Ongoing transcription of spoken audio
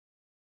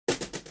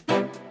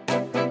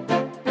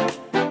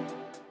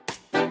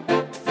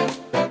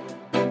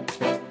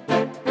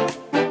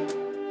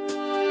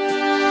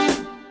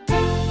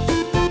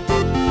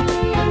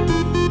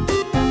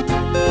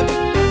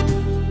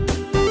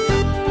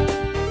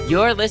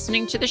You're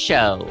listening to the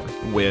show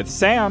with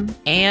Sam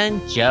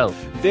and Joe.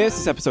 This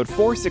is episode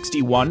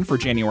 461 for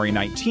January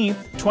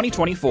 19th,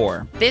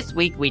 2024. This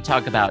week we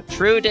talk about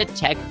True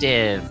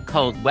Detective,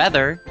 cold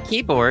weather,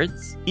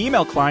 keyboards,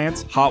 email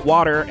clients, hot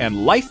water,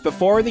 and life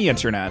before the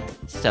internet.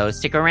 So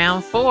stick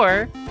around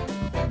for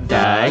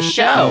the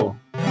show.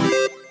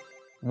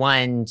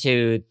 1,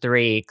 2,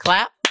 3,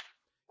 clap.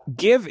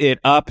 Give it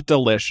up,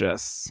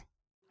 delicious.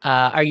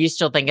 Are you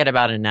still thinking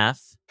about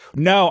enough?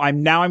 No,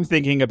 I'm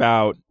thinking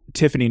about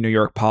Tiffany New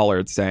York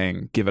Pollard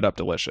saying, give it up,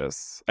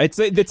 delicious. It's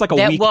like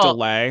a week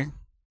delay.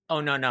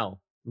 Oh, no.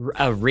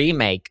 A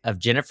remake of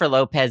Jennifer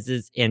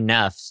Lopez's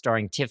Enough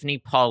starring Tiffany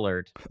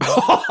Pollard.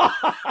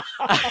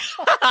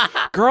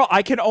 Girl,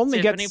 I can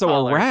only Tiffany get so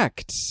Pollard.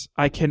 erect.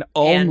 I can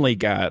only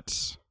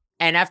get.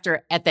 And at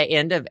the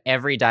end of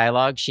every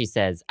dialogue, she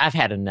says, I've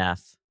had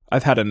enough.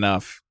 I've had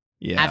enough.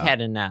 Yeah. I've had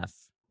enough.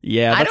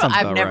 Yeah,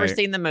 I've never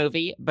seen the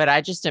movie, but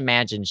I just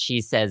imagine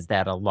she says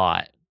that a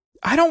lot.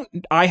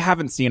 I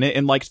haven't seen it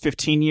in like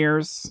 15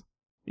 years,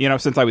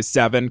 since I was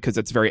 7, because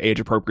it's a very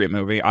age-appropriate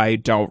movie. I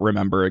don't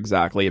remember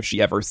exactly if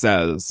she ever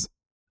says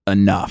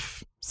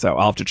enough. So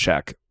I'll have to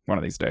check one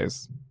of these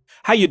days.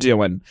 How you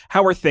doing?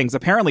 How are things?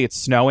 Apparently it's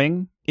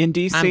snowing in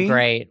DC. I'm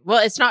great.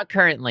 Well, it's not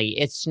currently.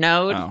 It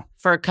snowed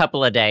for a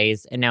couple of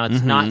days, and now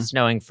it's not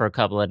snowing for a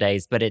couple of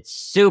days, but it's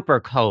super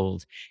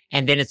cold.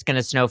 And then it's going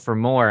to snow for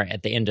more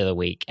at the end of the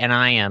week. And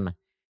I am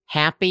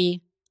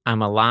happy.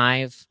 I'm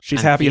alive.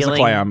 She's happy as a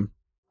clam.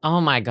 Oh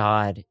my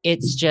God.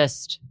 It's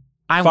just,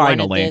 I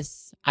Finally. wanted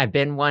this. I've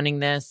been wanting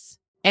this.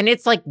 And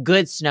it's like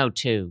good snow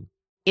too.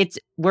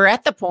 We're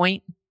at the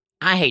point,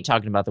 I hate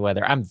talking about the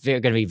weather. I'm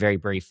going to be very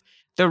brief.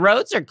 The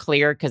roads are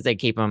clear because they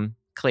keep them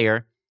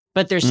clear,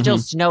 but there's still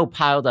snow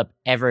piled up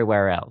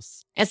everywhere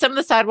else. And some of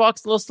the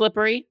sidewalks a little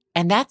slippery,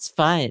 and that's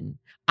fun.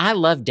 I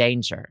love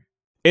danger.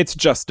 It's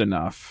just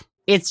enough.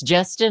 It's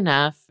just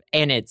enough,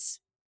 and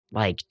it's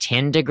like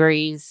 10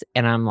 degrees,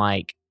 and I'm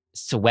like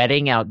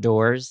sweating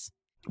outdoors.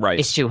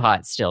 Right. It's too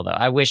hot still, though.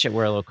 I wish it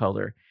were a little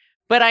colder.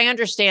 But I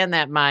understand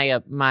that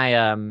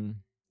my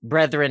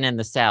brethren in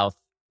the South,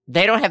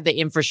 they don't have the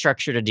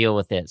infrastructure to deal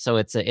with it. So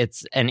it's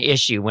an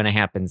issue when it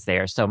happens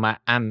there. So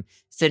I'm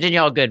sending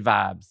y'all good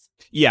vibes.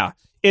 Yeah.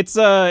 It's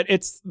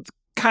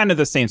kind of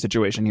the same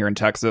situation here in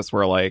Texas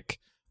where like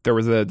there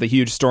was the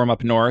huge storm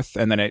up north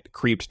and then it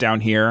creeped down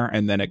here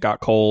and then it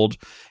got cold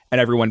and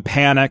everyone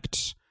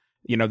panicked.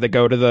 They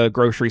go to the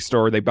grocery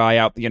store, they buy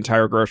out the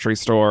entire grocery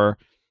store.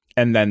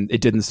 And then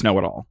it didn't snow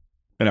at all.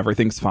 And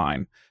everything's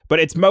fine.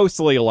 But it's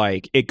mostly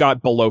like it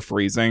got below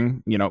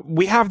freezing.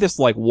 We have this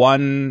like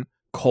one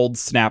cold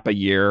snap a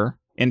year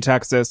in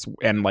Texas.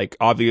 And like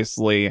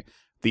obviously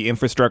the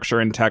infrastructure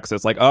in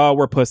Texas, like, oh,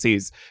 we're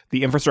pussies.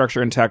 The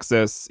infrastructure in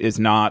Texas is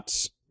not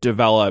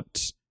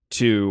developed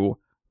to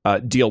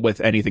deal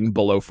with anything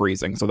below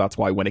freezing. So that's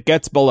why when it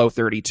gets below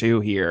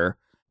 32 here,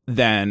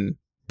 then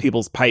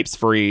people's pipes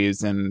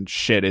freeze and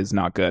shit is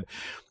not good.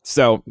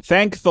 So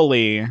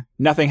thankfully,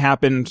 nothing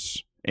happened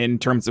in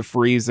terms of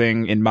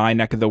freezing in my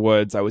neck of the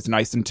woods. I was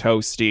nice and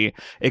toasty,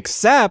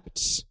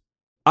 except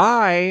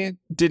I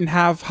didn't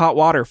have hot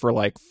water for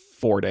like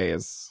 4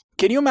 days.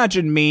 Can you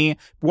imagine me,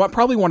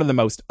 probably one of the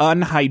most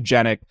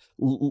unhygienic,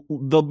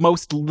 the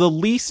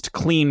least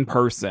clean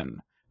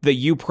person that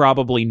you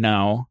probably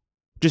know,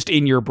 just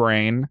in your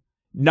brain,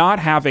 not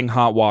having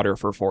hot water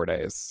for 4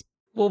 days?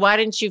 Well, why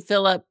didn't you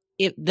fill up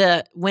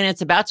when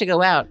it's about to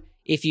go out?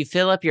 If you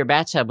fill up your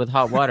bathtub with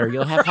hot water,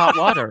 you'll have hot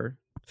water.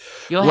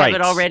 You'll have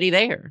it already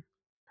there.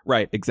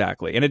 Right,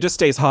 exactly. And it just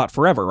stays hot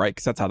forever, right?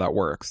 Because that's how that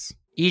works.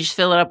 You just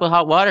fill it up with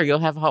hot water, you'll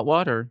have hot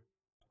water.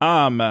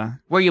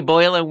 Were you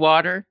boiling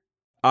water?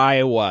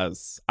 I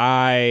was.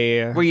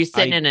 Were you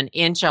sitting in an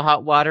inch of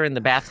hot water in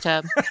the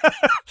bathtub?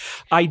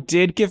 I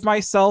did give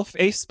myself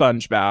a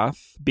sponge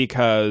bath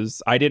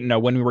because I didn't know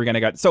when we were going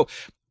to get... So,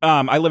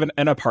 I live in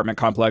an apartment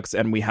complex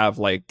and we have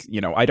like,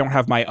 I don't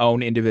have my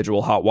own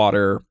individual hot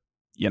water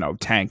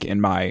tank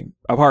in my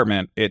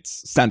apartment.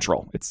 It's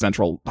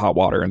central hot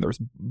water and there's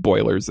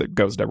boilers that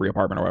goes to every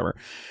apartment or whatever.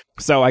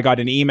 So I got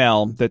an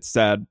email that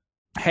said,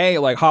 hey,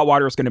 like hot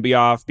water is going to be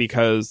off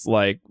because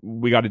like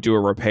we got to do a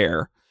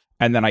repair.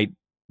 And then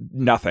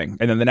nothing.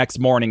 And then the next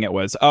morning it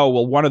was, oh,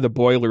 well, one of the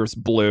boilers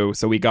blew.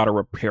 So we got to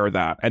repair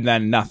that. And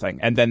then nothing.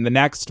 And then the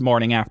next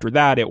morning after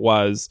that, it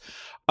was,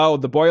 oh,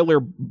 the boiler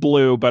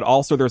blew, but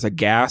also there's a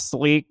gas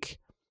leak.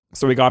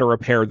 So we got to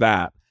repair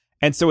that.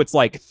 And so it's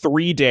like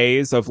 3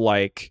 days of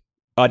like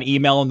an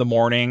email in the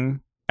morning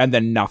and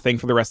then nothing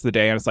for the rest of the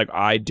day. And it's like,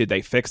 did they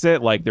fix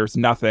it? Like there's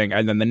nothing.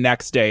 And then the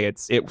next day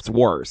it's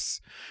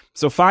worse.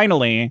 So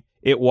finally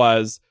it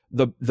was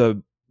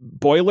the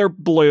boiler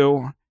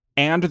blew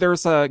and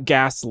there's a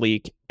gas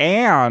leak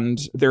and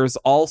there's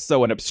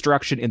also an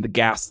obstruction in the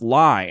gas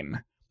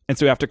line. And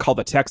so we have to call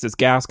the Texas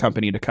gas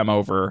company to come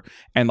over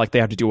and like they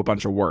have to do a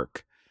bunch of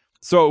work.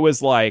 So it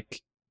was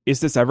like, is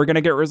this ever going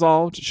to get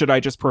resolved? Should I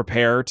just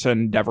prepare to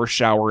never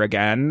shower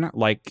again?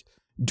 Like,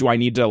 do I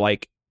need to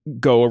like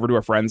go over to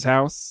a friend's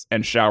house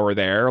and shower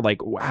there.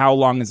 Like, how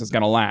long is this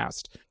going to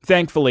last?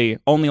 Thankfully,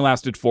 only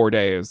lasted 4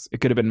 days.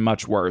 It could have been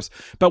much worse.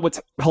 But what's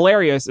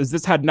hilarious is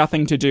this had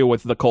nothing to do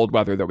with the cold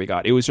weather that we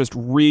got. It was just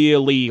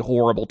really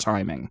horrible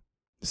timing.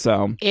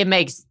 So it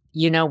makes,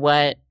 you know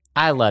what?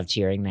 I loved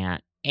hearing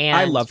that. And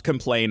I love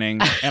complaining,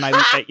 and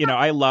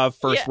I love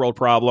first world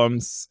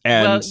problems.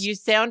 And well, you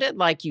sounded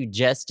like you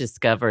just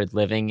discovered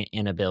living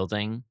in a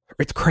building.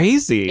 It's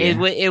crazy.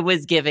 It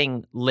was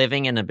giving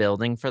living in a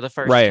building for the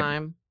first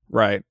time.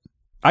 Right.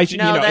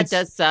 That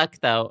does suck,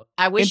 though.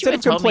 I wish you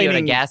had told me you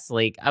had a gas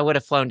leak. I would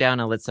have flown down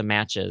and lit some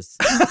matches.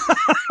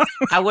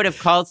 I would have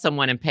called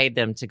someone and paid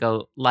them to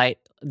go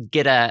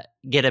get a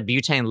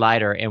butane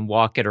lighter and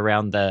walk it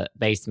around the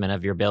basement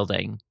of your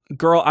building.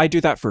 Girl, I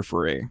do that for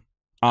free.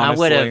 Honestly. I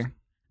would have.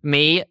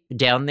 Me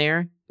down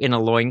there in a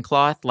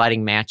loincloth,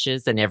 lighting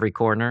matches in every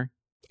corner.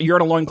 You're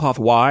in a loincloth.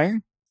 Why?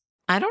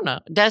 I don't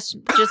know. That's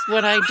just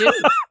what I do.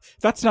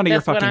 That's none of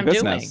your fucking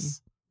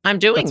business. I'm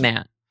doing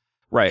that.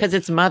 Right. Because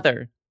it's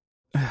mother.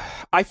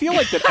 I feel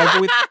like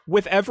that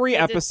with every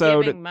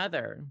episode.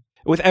 Mother.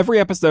 With every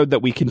episode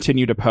that we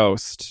continue to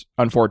post,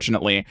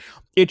 unfortunately,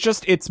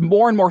 it's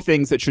more and more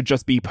things that should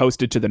just be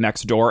posted to the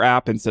Nextdoor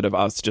app instead of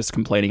us just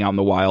complaining out in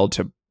the wild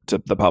to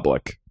the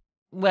public.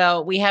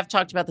 Well, we have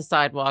talked about the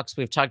sidewalks.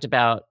 We've talked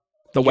about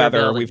the weather.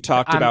 Building. We've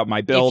talked about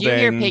my building.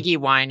 If you hear Piggy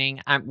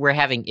whining, we're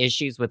having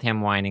issues with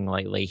him whining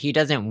lately. He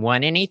doesn't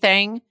want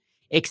anything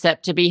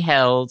except to be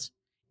held.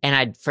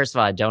 And first of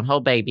all, I don't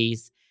hold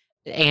babies.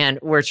 And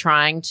we're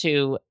trying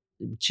to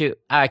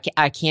I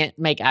can't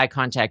make eye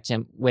contact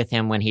with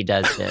him when he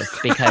does this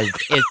because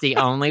it's the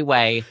only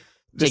way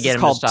to get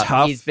him to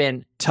stop. He's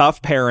been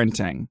tough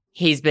parenting.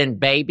 He's been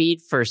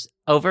babied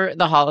over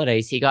the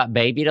holidays. He got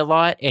babied a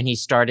lot and he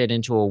started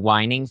into a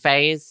whining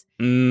phase,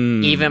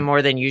 even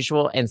more than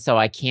usual. And so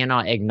I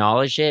cannot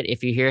acknowledge it.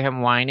 If you hear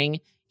him whining,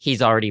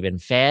 he's already been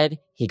fed.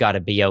 He got a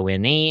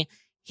BONE.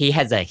 He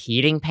has a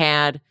heating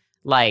pad.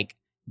 Like,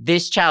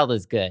 this child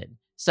is good.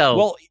 So,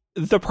 well,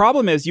 the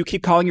problem is you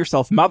keep calling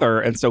yourself mother.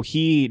 And so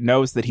he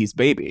knows that he's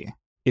baby.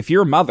 If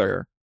you're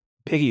mother,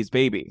 Piggy's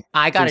baby.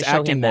 I gotta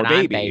show him that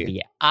I'm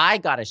baby. I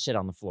gotta shit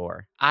on the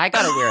floor. I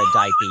gotta wear a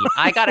diaper.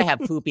 I gotta have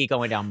poopy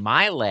going down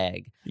my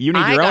leg. You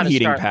need your own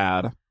heating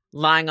pad.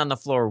 Lying on the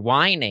floor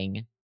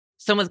whining.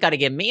 Someone's got to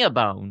give me a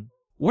bone.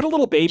 What a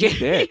little baby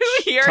bitch.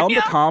 Tell him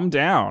to calm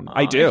down.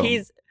 I do.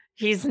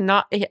 He's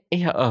not.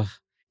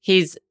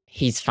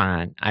 He's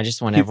fine. I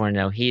just want everyone to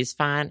know he's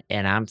fine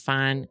and I'm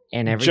fine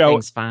and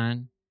everything's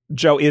fine.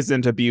 Joe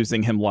isn't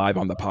abusing him live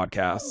on the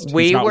podcast.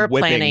 We were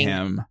whipping planning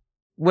him.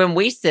 When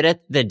we sit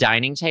at the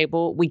dining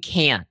table, we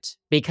can't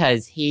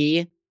because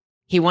he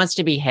wants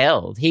to be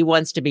held. He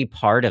wants to be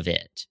part of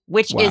it,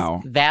 which is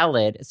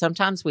valid.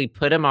 Sometimes we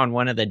put him on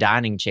one of the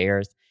dining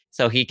chairs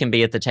so he can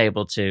be at the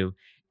table too.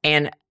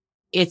 And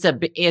it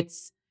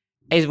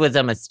was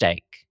a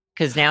mistake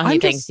because now he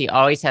thinks he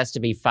always has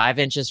to be 5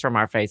 inches from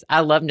our face.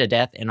 I love him to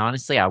death. And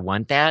honestly, I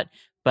want that,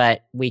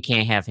 but we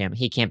can't have him.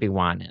 He can't be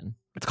whining.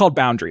 It's called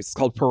boundaries. It's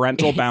called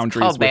parental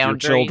boundaries with your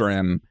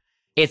children.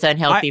 It's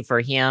unhealthy for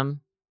him.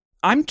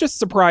 I'm just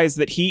surprised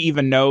that he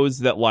even knows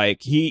that,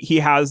 like, he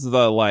has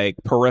the, like,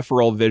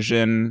 peripheral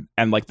vision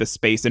and, like, the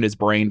space in his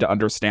brain to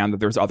understand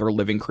that there's other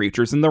living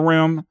creatures in the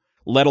room,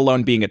 let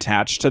alone being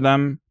attached to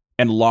them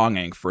and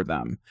longing for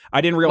them.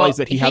 I didn't realize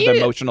that he had the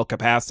emotional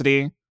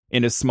capacity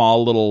in his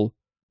small little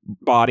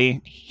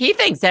body. He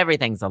thinks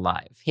everything's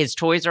alive. His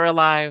toys are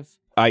alive.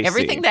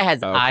 Everything that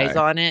has eyes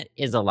on it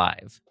is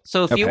alive.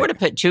 So if you were to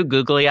put 2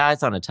 googly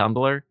eyes on a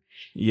tumbler,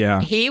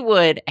 he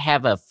would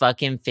have a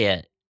fucking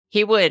fit.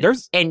 He would,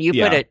 put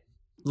it.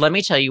 Let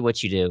me tell you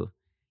what you do.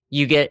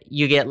 You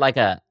get like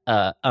a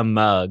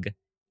mug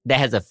that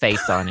has a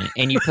face on it,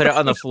 and you put it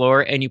on the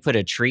floor, and you put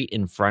a treat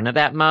in front of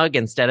that mug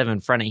instead of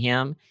in front of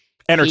him.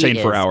 Entertained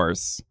for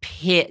hours.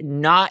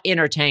 Not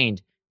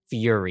entertained.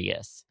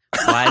 Furious.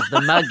 Why is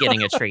the mug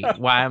getting a treat?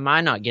 Why am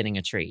I not getting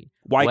a treat?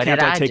 Why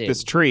can't I take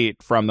this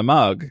treat from the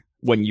mug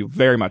when you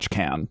very much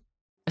can?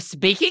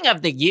 Speaking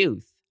of the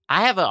youth,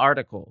 I have an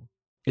article.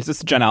 Is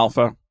this Gen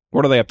Alpha?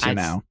 What are they up to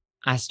now?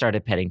 I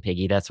started petting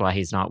Piggy. That's why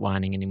he's not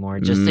whining anymore.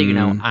 Just so you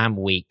know, I'm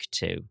weak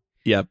too.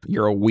 Yep,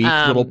 you're a weak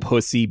little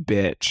pussy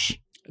bitch.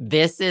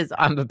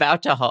 I'm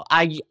about to hold.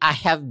 I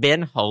have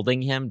been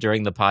holding him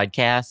during the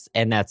podcast,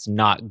 and that's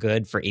not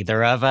good for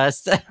either of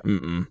us.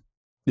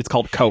 It's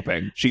called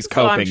coping. She's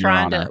coping, Your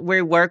Honor.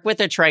 We work with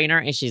a trainer,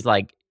 and she's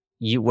like,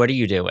 what are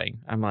you doing?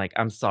 I'm like,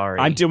 I'm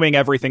sorry. I'm doing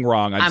everything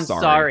wrong. I'm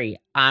sorry.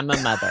 I'm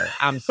a mother.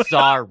 I'm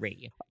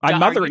sorry. I'm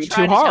mothering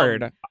too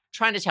hard.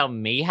 Trying to tell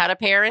me how to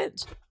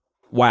parent?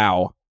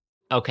 Wow.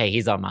 Okay,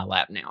 he's on my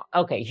lap now.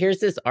 Okay, here's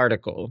this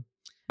article.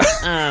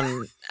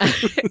 The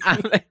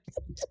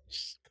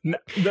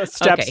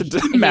steps into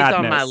madness.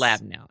 He's on my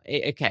lap now.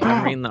 Okay,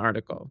 I'm reading the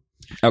article.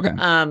 Okay.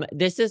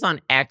 This is on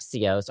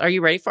Axios. Are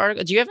you ready for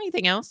article? Do you have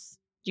anything else?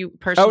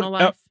 Personal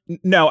life?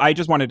 No, I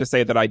just wanted to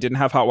say that I didn't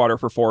have hot water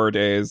for 4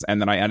 days,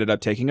 and then I ended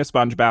up taking a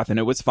sponge bath, and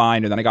it was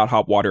fine, and then I got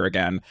hot water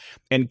again.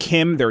 And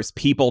Kim, there's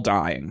people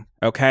dying,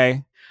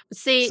 okay?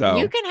 See, So-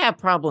 you can have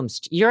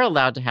problems. You're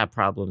allowed to have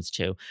problems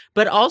too.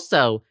 But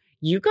also,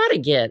 you got to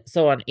get,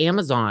 so on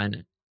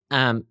Amazon,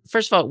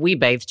 first of all, we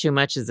bathe too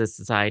much as a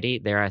society.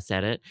 There, I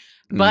said it.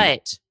 Mm.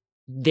 But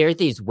there are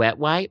these wet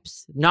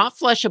wipes, not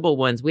flushable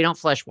ones. We don't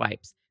flush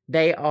wipes.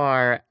 They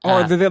are.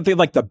 Or they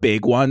like the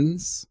big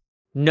ones?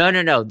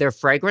 No. They're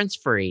fragrance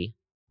free.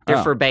 They're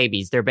Oh. for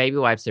babies. They're baby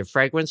wipes. They're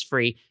fragrance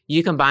free.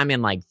 You can buy them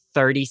in like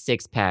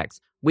 36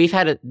 packs. We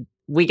get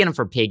them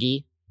for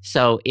Piggy.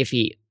 So if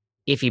he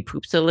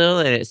poops a little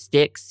and it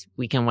sticks,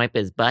 we can wipe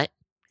his butt.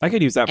 I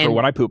could use that for And-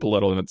 when I poop a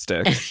little and it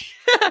sticks.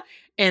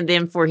 And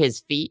then for his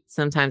feet,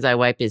 sometimes I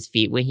wipe his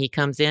feet when he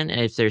comes in, and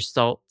if there's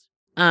salt.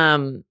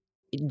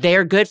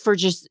 They're good for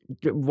just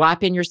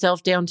wiping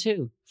yourself down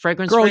too.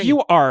 Fragrance Girl, free.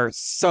 you are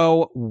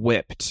so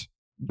whipped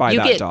by you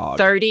that get dog.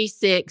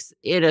 36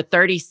 in a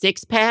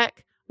 36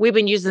 pack. We've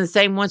been using the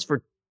same ones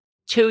for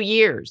 2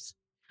 years.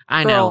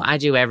 I know. Girl. I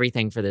do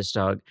everything for this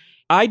dog.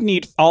 I'd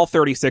need all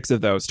 36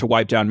 of those to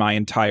wipe down my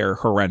entire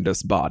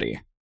horrendous body.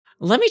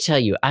 Let me tell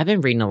you, I've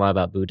been reading a lot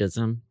about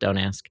Buddhism. Don't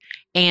ask.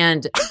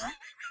 And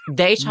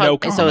they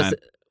talk No so it's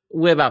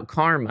comment. about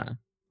karma.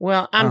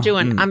 Well,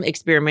 I'm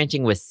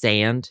experimenting with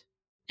sand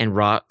and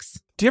rocks.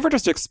 Do you ever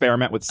just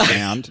experiment with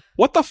sand?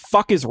 What the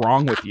fuck is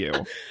wrong with you?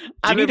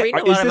 I've been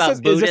reading a lot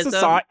about Buddhism.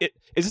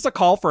 Is this a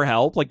call for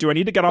help? Like, do I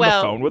need to get on the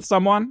phone with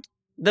someone?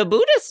 The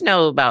Buddhists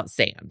know about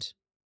sand.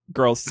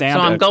 Girl, sand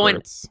So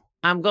experts.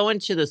 I'm going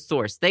to the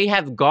source. They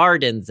have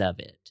gardens of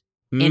it.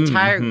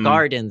 Entire Mhm.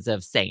 gardens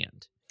of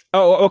sand.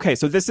 Oh, okay.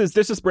 So this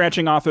is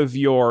branching off of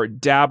your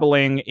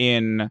dabbling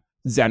in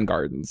Zen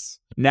gardens.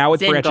 Now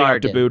it's Zen branching out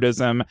to gardens.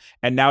 Buddhism,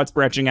 and now it's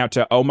branching out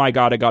to, oh my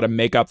God, I got to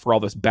make up for all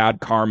this bad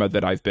karma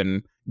that I've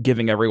been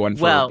giving everyone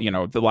for,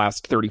 Well- the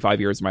last 35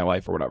 years of my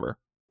life or whatever.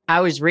 I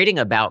was reading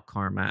about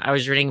karma. I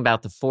was reading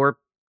about the 4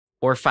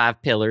 or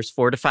 5 pillars,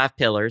 4 to 5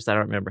 pillars. I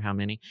don't remember how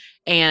many.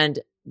 And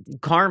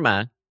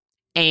karma.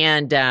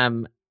 And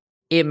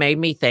it made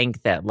me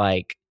think that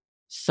like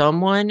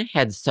someone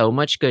had so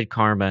much good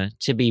karma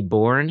to be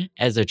born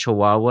as a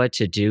chihuahua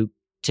to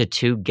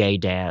 2 gay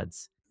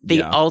dads. The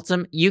Yeah.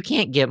 ultimate, you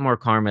can't get more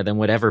karma than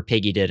whatever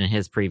Piggy did in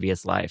his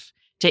previous life.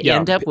 To Yeah,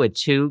 end up with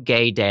 2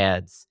 gay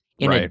dads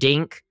in a Right.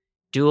 dink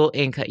dual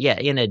income. Yeah,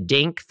 in a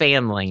dink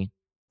family.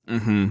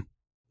 Mm-hmm.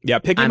 Yeah,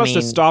 Piggy I must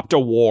have mean- stopped a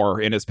war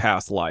in his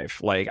past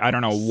life. Like, I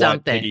don't know what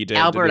Something. Piggy did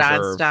Albert to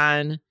deserve.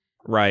 Einstein,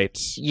 Right.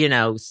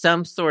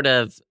 some sort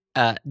of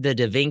the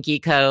Da Vinci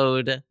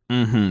Code,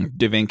 Mm-hmm.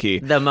 Da Vinci.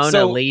 the Mona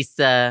So-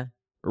 Lisa.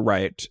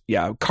 Right.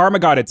 Yeah. Karma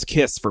got its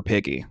kiss for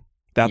Piggy.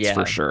 That's Yeah.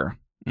 for sure.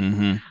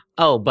 Mm-hmm.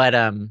 Oh, but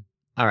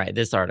all right,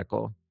 this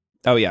article.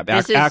 Oh, yeah.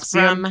 This is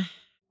Axiom?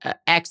 from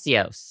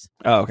Axios.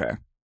 Oh, okay.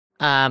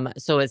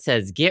 So it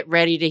says, get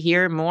ready to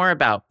hear more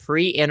about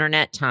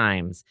pre-internet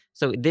times.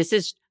 So this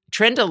is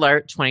Trend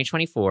Alert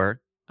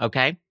 2024.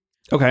 Okay.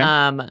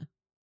 Okay.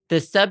 The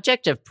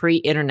subject of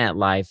pre-internet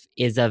life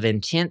is of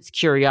intense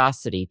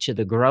curiosity to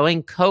the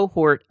growing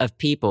cohort of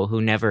people who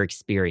never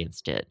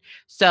experienced it.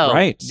 So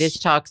Right. this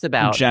talks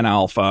about Gen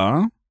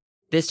Alpha.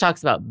 it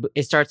starts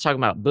talking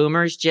about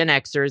boomers, Gen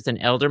Xers, and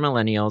elder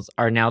millennials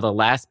are now the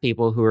last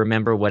people who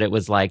remember what it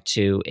was like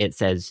to, it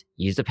says,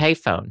 use a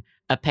payphone,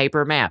 a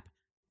paper map,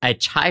 a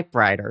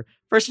typewriter.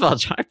 First of all,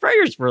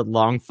 typewriters were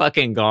long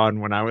fucking gone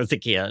when I was a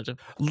kid.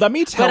 Let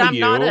me tell But I'm you.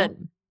 not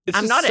it's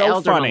I'm just not so an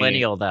elder funny.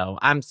 millennial though.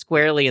 I'm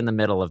squarely in the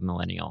middle of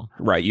millennial.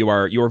 Right. You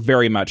are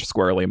very much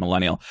squarely a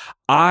millennial.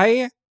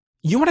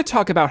 You want to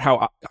talk about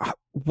how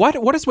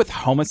what is with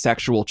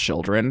homosexual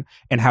children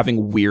and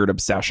having weird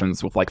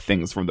obsessions with like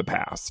things from the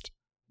past?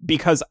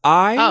 Because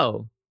I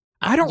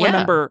don't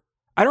yeah.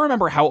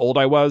 remember how old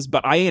I was,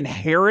 but I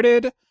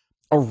inherited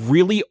a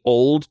really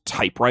old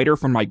typewriter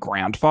from my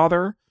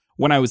grandfather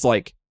when I was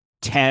like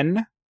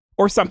 10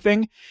 or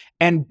something.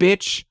 And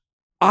bitch,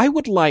 I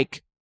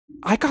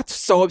got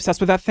so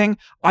obsessed with that thing.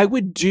 I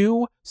would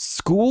do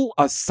school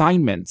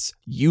assignments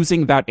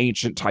using that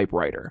ancient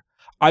typewriter.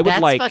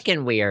 That's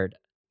fucking weird.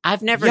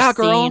 I've never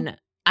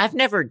I've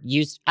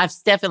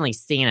definitely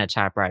seen a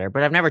typewriter,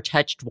 but I've never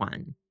touched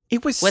one.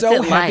 It was What's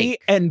so it heavy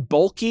like? and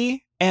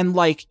bulky and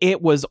like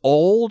it was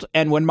old.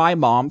 And when my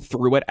mom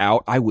threw it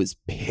out, I was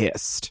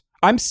pissed.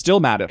 I'm still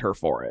mad at her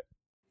for it.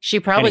 She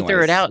probably threw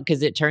Anyways. it out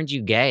because it turned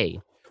you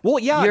gay. Well,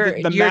 yeah,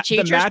 Your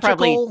teachers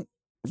probably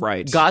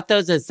right. got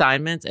those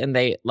assignments and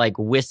they like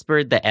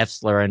whispered the F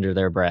slur under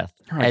their breath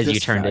Right, as you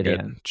this turned it faggot.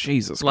 in.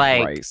 Jesus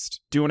Like-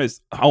 Christ. Doing his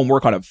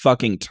homework on a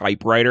fucking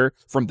typewriter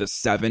from the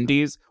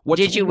 70s.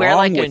 What's Did you wear wrong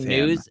like with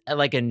him?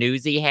 a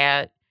newsy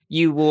hat?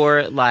 You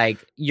wore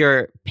like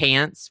your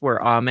pants were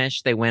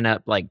Amish. They went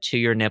up like to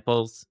your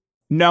nipples.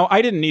 No,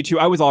 I didn't need to.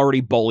 I was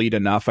already bullied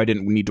enough. I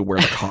didn't need to wear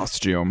the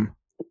costume.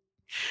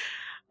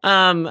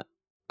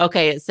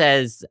 Okay, it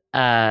says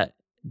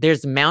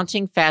there's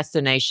mounting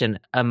fascination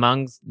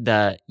amongst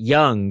the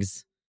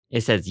youngs.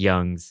 It says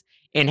youngs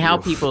in how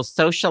Oof. people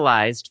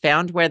socialized,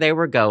 found where they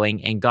were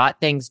going, and got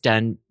things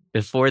done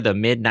before the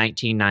mid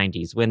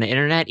 1990s when the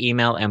internet,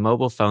 email, and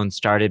mobile phones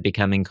started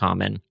becoming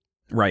common.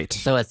 Right.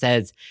 So it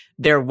says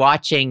they're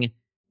watching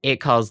It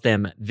calls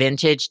them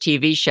vintage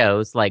TV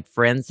shows like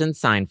Friends and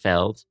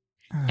Seinfeld.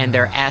 And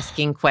they're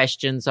asking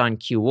questions on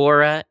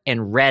Quora and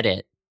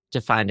Reddit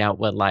to find out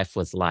what life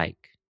was like.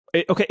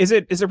 Okay, is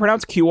it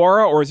pronounced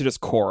Quora or is it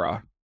just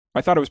Quora? I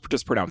thought it was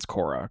just pronounced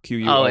Quora.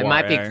 Q-U-O-R-A. Oh, it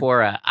might be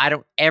Quora.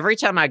 Every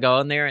time I go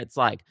in there, it's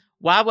like,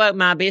 why won't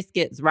my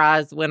biscuits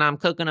rise when I'm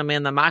cooking them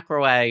in the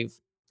microwave?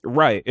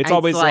 Right. It's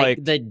always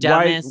like the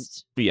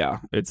dumbest. Yeah,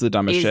 it's the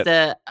dumbest shit.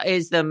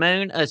 Is the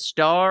moon a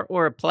star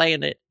or a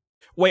planet?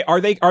 Wait,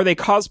 are they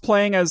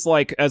cosplaying as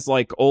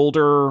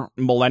older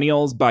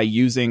millennials by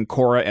using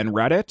Quora and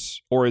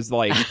Reddit, or are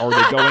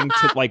they going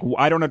to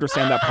I don't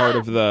understand that part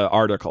of the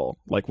article.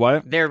 Like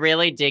what? They're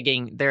really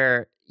digging.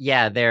 They're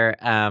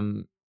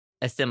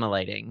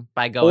assimilating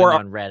by going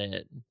on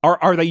Reddit.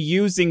 Are they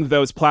using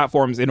those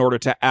platforms in order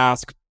to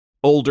ask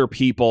older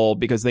people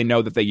because they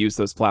know that they use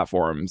those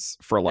platforms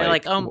for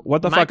what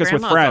the fuck is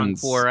with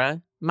Friends? On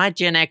Quora. My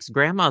Gen X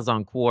grandma's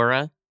on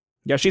Quora.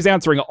 Yeah, she's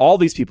answering all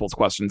these people's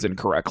questions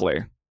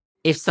incorrectly.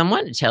 If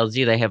someone tells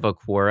you they have a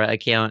Quora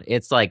account,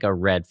 it's like a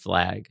red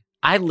flag.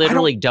 I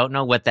literally don't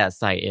know what that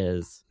site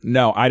is.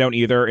 No, I don't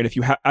either. And if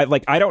you have,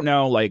 I don't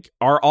know,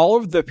 are all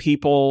of the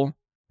people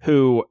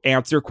who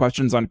answer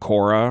questions on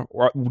Quora,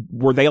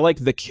 were they like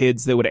the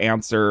kids that would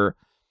answer?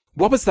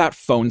 What was that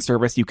phone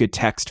service you could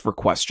text for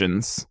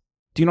questions?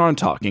 Do you know what I'm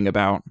talking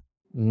about?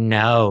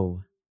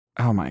 No.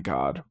 Oh my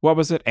God. What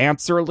was it?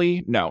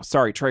 Answerly? No,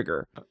 sorry,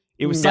 Trigger.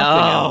 It was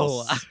something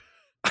else.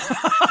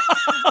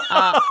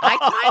 I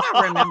kind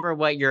of remember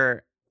what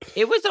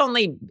it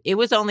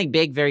was only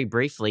big very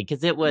briefly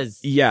because it was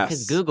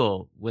because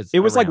Google was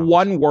like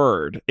one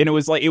word, and it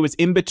was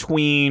in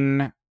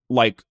between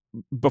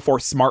before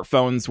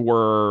smartphones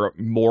were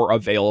more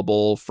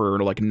available for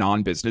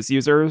non-business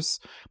users,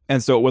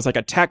 and so it was like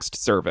a text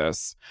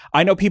service.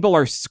 I know people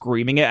are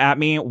screaming it at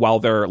me while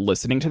they're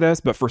listening to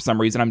this, but for some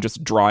reason I'm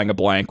just drawing a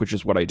blank, which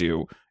is what I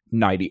do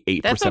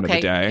 98% of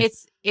the day.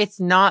 It's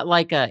not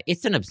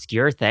it's an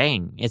obscure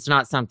thing. It's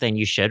not something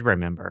you should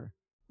remember.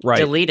 Right.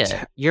 Delete it.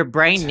 Your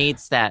brain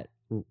needs that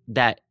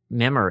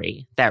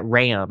memory, that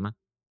RAM.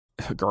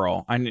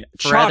 Girl,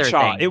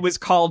 Cha-Cha. It was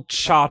called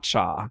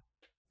Cha-Cha.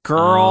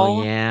 Girl.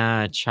 Oh,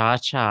 yeah,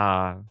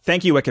 Cha-Cha.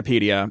 Thank you,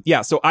 Wikipedia.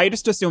 Yeah, so I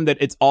just assumed that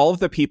it's all of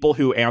the people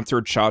who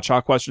answered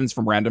Cha-Cha questions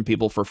from random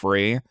people for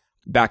free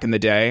back in the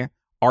day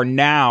are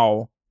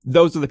now,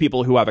 those are the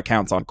people who have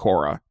accounts on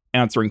Quora,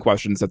 answering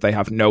questions that they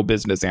have no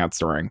business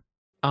answering.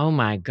 Oh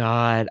my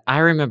God. I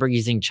remember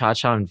using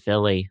Cha-Cha in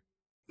Philly.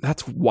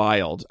 That's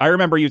wild. I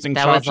remember using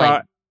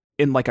Cha-Cha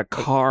in a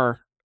car.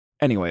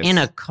 Anyways. In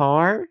a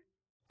car?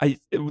 I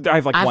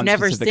have I've one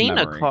never specific seen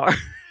memory. a car.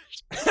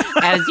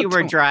 As you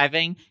were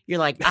driving, you're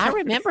like, I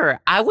remember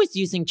I was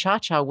using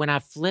Cha-Cha when I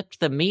flipped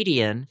the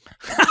median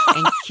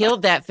and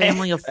killed that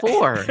family of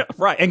 4.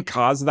 Right, and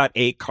caused that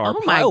 8-car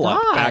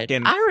pileup back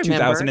in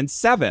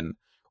 2007.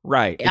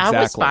 Right, exactly.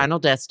 I was Final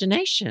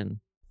Destination.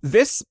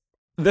 This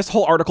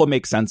whole article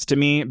makes sense to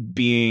me,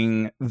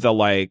 being the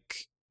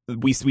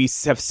we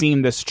have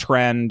seen this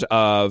trend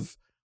of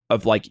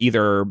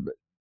either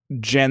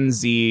Gen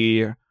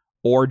Z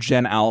or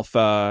Gen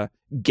Alpha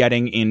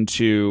getting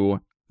into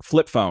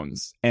flip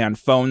phones and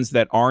phones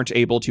that aren't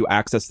able to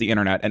access the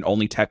internet and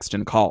only text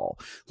and call.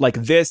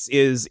 This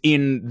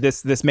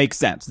makes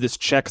sense. This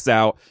checks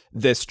out.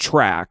 This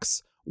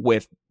tracks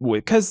with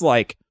because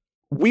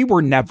we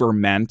were never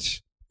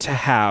meant to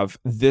have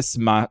this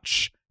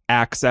much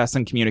access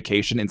and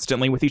communication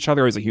instantly with each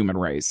other as a human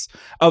race.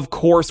 Of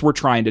course, we're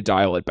trying to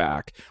dial it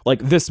back.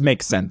 This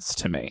makes sense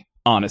to me,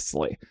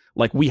 honestly.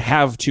 We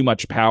have too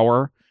much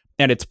power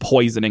and it's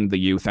poisoning the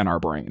youth in our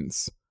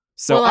brains.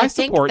 So I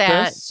support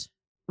this.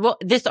 Well,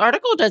 this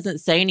article doesn't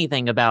say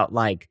anything about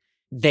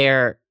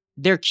they're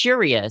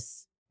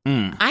curious.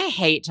 I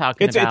hate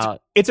talking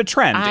about. It's a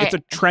trend. It's a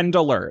trend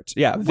alert.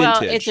 Yeah,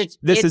 vintage. Well,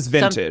 this is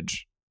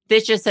vintage.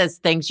 This just says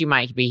things you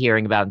might be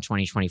hearing about in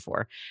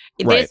 2024.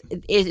 Right.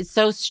 It's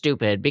so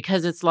stupid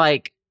because it's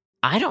I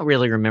don't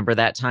really remember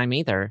that time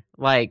either.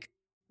 I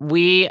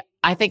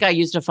think I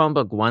used a phone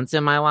book once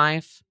in my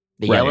life,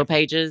 the Yellow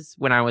Pages,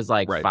 when I was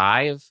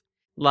 5.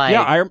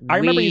 I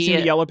remember using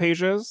the Yellow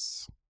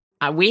Pages.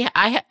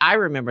 I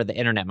remember the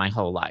internet my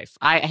whole life.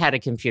 I had a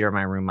computer in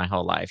my room my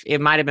whole life. It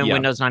might have been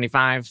Windows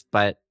 95,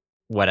 but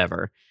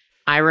whatever.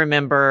 I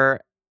remember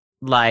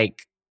I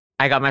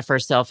got my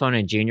first cell phone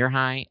in junior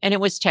high and it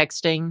was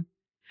texting.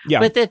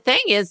 Yeah. But the thing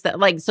is that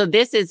so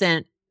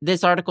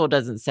this article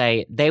doesn't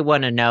say they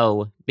want to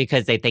know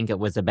because they think it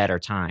was a better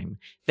time.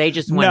 They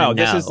just want to know.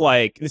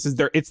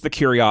 No, it's the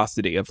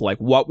curiosity of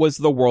what was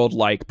the world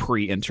like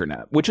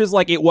pre-internet, which is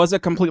it was a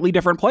completely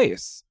different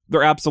place.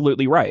 They're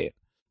absolutely right.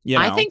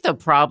 I think the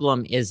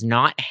problem is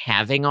not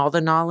having all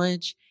the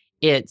knowledge.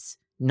 It's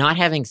not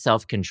having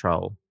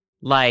self-control.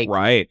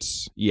 Right.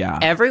 Yeah.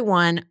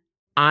 Everyone,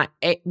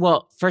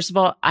 first of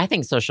all, I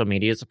think social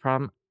media is a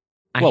problem.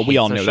 We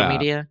all know that. Social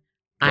media.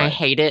 Right. I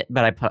hate it,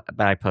 but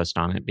I post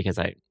on it because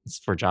it's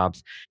for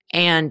jobs.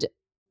 And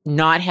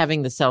not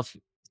having the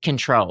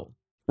self-control.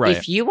 Right.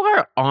 If you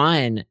are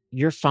on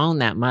your phone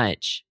that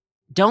much,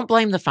 don't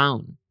blame the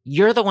phone.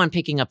 You're the one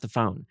picking up the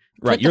phone.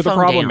 Right. Put You're the phone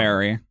problem, down.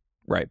 Mary.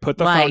 Right. Put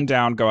the Like, phone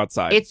down, go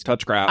outside,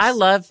 touch grass. I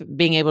love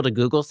being able to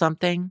Google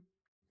something,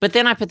 but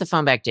then I put the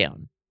phone back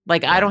down.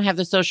 Like, I don't have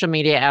the social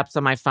media apps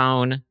on my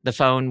phone, the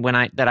phone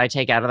that I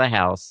take out of the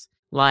house.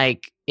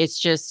 Like, it's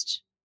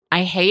just,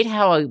 I hate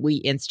how we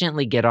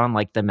instantly get on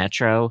like the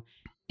Metro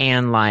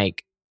and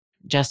like,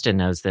 Justin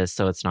knows this,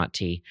 so it's not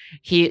tea.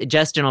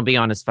 Justin will be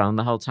on his phone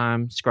the whole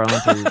time,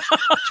 scrolling through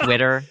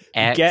Twitter,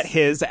 X. Get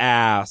his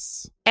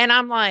ass. And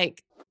I'm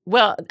like,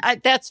 well,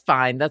 that's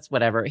fine. That's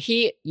whatever.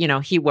 He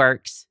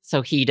works,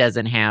 so he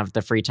doesn't have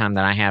the free time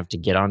that I have to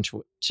get on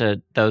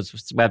to those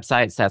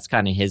websites. That's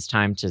kind of his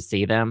time to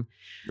see them.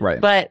 Right.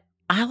 But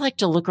I like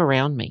to look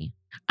around me.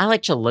 I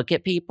like to look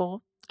at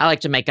people. I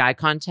like to make eye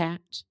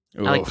contact.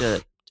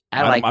 Oof.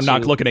 I'm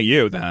not looking at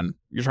you then.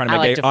 You're trying to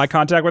make eye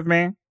contact with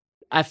me?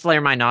 I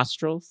flare my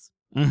nostrils.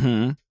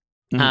 Mm-hmm.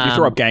 You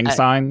throw up gang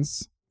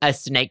signs. A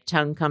snake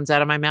tongue comes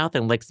out of my mouth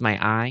and licks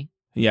my eye.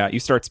 Yeah, you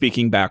start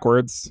speaking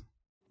backwards.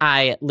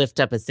 I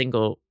lift up a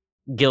single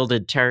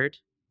gilded turd.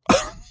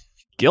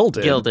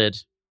 Gilded?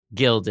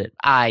 Gilded.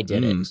 I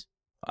did it.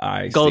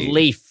 I Gold see.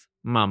 leaf,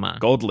 mama.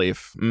 Gold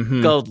leaf.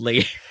 Mm-hmm. Gold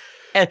leaf.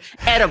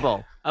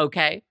 Edible,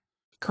 okay?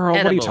 Girl,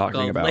 Edible what are you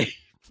talking about? leaf.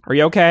 Are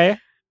you okay?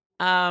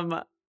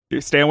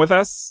 You staying with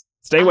us?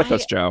 Stay with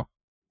us, Joe.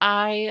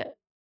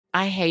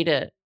 I hate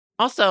it.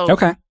 Also,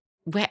 okay.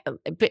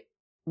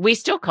 We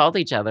still called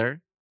each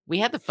other. We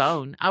had the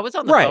phone. I was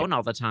on the phone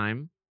all the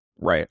time.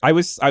 Right. I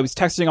was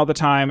texting all the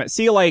time.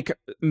 See, like,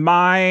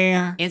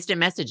 my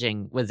instant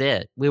messaging was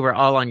it. We were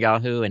all on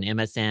Yahoo and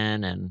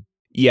MSN and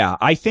yeah,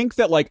 I think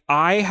that like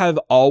I have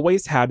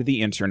always had the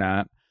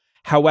internet.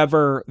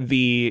 However,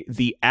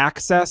 the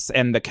access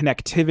and the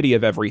connectivity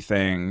of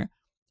everything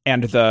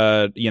and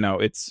the,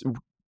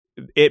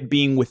 it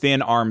being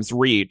within arm's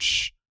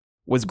reach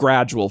was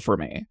gradual for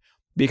me.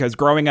 Because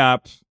growing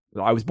up,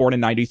 I was born in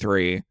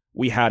 93.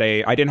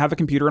 I didn't have a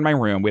computer in my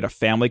room. We had a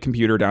family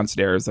computer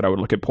downstairs that I would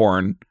look at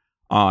porn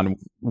on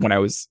when I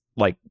was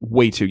like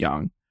way too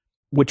young,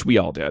 which we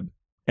all did.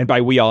 And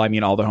by we all, I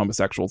mean all the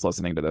homosexuals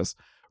listening to this.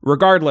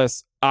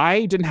 Regardless,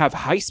 I didn't have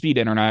high-speed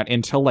internet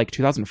until like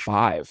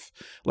 2005.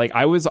 Like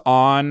I was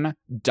on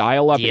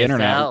dial-up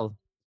internet.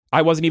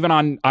 I wasn't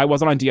on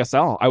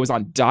DSL. I was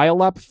on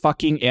dial-up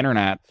fucking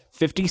internet,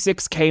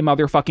 56K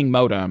motherfucking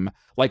modem,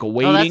 like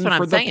waiting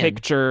for the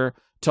picture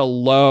to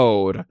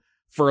load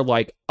for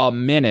like a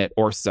minute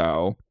or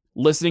so,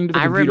 listening to the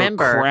computer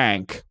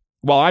crank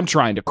while I'm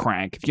trying to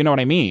crank, if you know what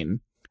I mean.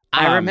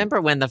 I remember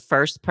when the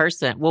first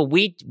person, well,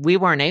 we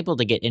weren't able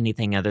to get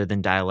anything other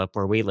than dial-up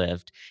where we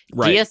lived.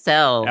 Right.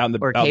 DSL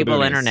or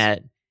cable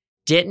internet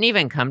didn't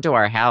even come to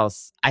our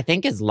house, I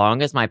think as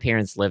long as my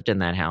parents lived in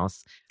that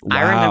house. Wow.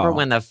 I remember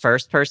when the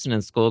first person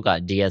in school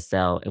got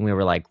DSL and we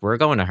were like, we're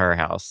going to her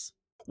house.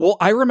 Well,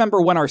 I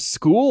remember when our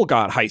school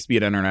got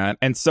high-speed internet,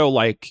 and so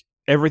like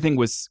everything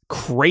was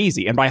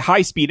crazy. And by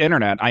high-speed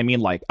internet, I mean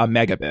like a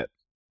megabit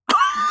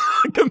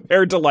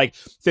compared to like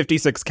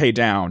 56K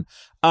down.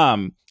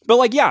 But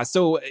like, yeah,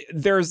 so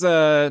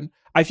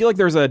I feel like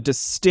there's a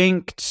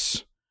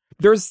distinct,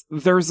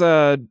 there's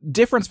a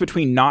difference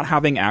between not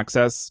having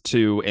access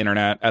to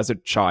internet as a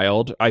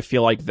child. I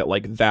feel like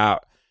that,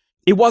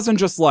 it wasn't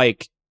just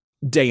like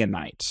day and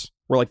night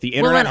where like the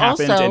internet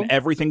happened and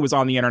everything was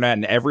on the internet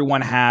and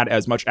everyone had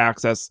as much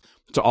access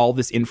to all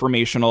this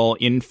informational,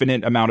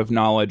 infinite amount of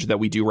knowledge that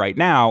we do right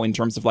now in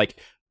terms of like,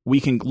 we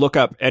can look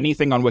up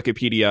anything on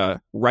Wikipedia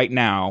right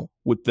now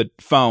with the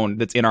phone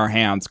that's in our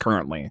hands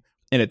currently.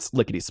 And it's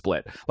lickety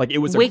split. Like it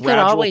was a gradual process. We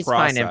could always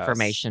find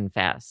information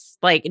fast.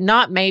 Like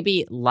not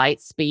maybe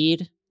light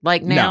speed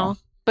like now,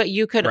 but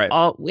you could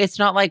it's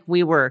not like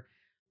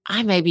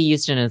I maybe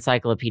used an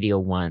encyclopedia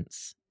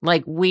once.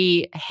 Like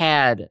we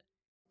had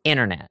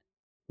internet.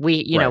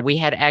 We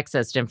had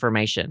access to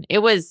information.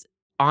 It was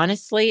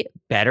honestly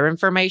better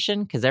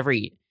information because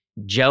every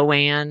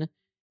Joanne,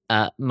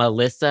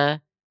 Melissa,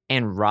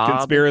 and Rob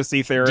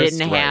conspiracy theorists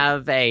didn't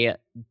have a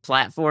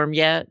platform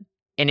yet.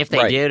 And if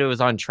they did, it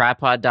was on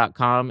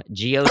tripod.com,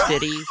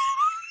 GeoCities,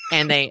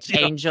 and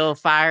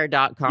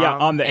angelfire.com. Yeah,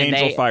 on the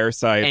Angelfire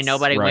site. And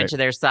nobody went to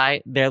their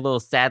site. Their little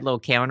sad little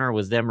counter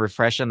was them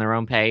refreshing their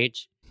own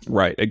page.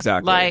 Right,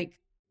 exactly. Like,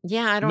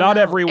 yeah, I don't know. Not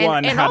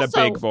everyone had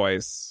also, a big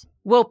voice.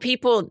 Well,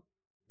 people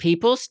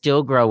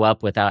still grow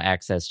up without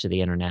access to the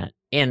internet.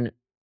 And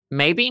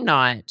maybe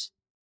not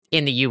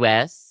in the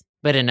U.S.,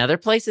 but in other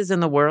places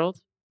in the world,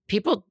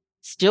 people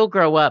still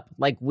grow up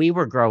like we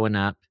were growing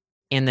up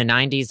in the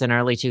 90s and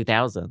early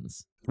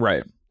 2000s.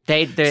 Right.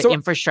 The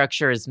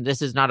infrastructure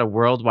this is not a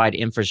worldwide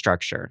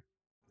infrastructure.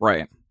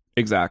 Right.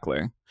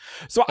 Exactly.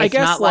 So I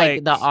guess not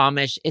like the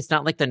Amish, it's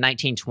not like the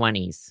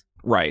 1920s.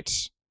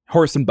 Right.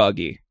 Horse and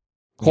buggy.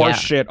 Horse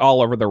shit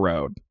all over the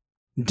road.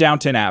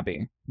 Downton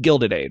Abbey.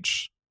 Gilded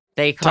Age.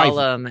 They call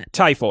them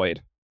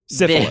typhoid.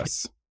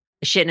 Syphilis.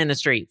 Shitting in the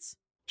streets.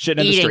 Shitting in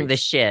the streets. Eating the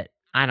shit.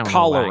 I don't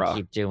know why I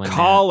keep doing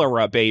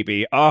Cholera,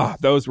 baby. Oh,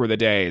 those were the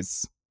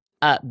days.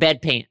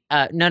 Bed paint.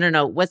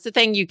 No. What's the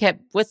thing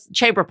what's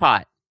chamber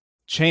pot?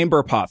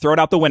 Chamber pot. Throw it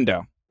out the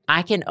window.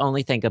 I can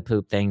only think of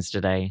poop things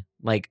today.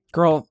 Like,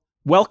 Girl,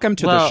 welcome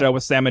to the well, show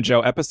with Sam and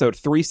Joe, episode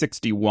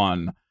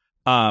 361,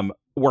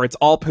 where it's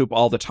all poop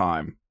all the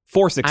time.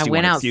 461, I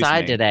went excuse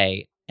outside me.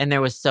 today and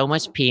there was so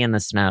much pee in the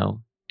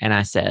snow. And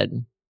I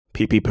said,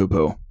 Pee pee poo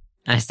poo.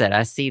 I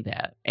see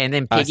that. And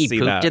then I Piggy see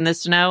pooped that. in the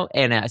snow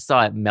and I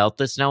saw it melt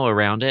the snow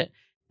around it.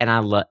 And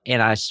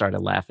I started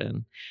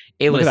laughing.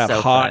 It Look was at that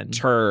so hot fun.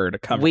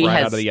 turd coming We right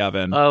had out of the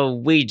oven. Oh,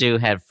 we do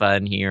have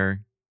fun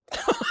here.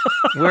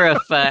 We're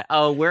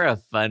a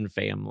fun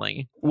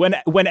family.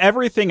 When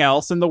everything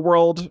else in the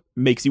world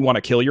makes you want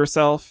to kill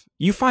yourself,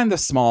 you find the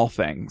small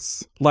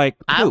things. Like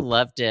I poop.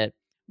 loved it.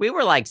 We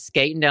were like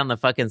skating down the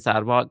fucking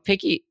sidewalk.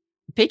 Piggy's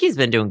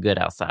been doing good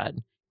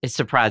outside. It's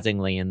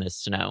surprisingly in this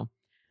snow.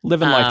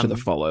 Living life to the Um,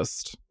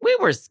 fullest. We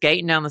were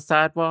skating down the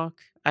sidewalk.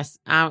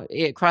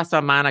 It crossed my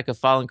mind I could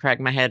fall and crack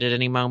my head at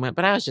any moment,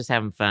 but I was just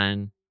having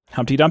fun.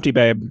 Humpty Dumpty,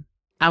 babe.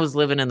 I was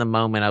living in the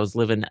moment. I was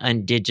living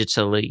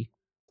undigitally.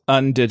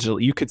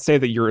 Undigital. You could say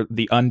that you're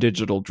the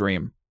undigital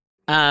dream.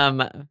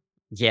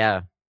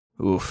 Yeah.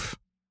 Oof.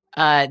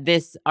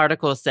 This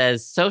article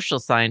says social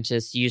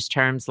scientists use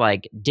terms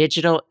like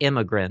digital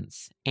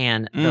immigrants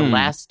and the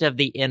last of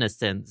the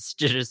innocents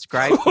to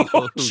describe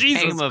people who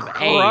Jesus came of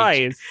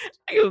Christ.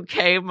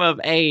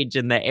 age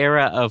in the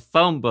era of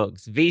phone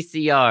books,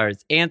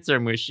 VCRs, answer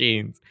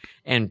machines,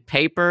 and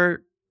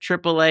paper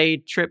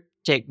AAA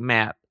triptych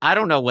map. I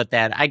don't know what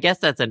that. I guess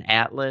that's an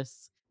atlas.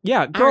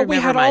 Yeah, I girl, we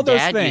remember had my all those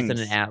dad things.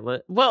 using an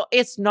atlas. Well,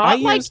 it's I not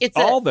like used it's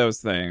all those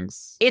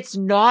things. It's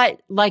not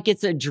like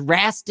it's a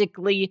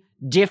drastically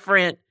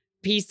different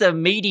piece of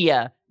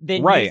media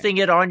than Right. using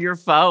it on your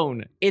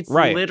phone. It's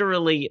Right.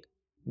 literally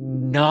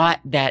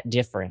not that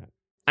different.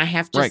 I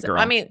have to Right, say, girl.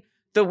 I mean,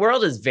 the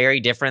world is very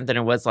different than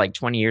it was like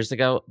 20 years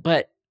ago,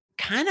 but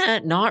kind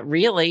of not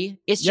really.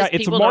 It's Yeah, just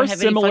it's people more don't have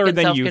similar any fucking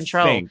than you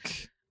self-control.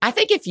 think. I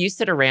think if you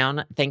sit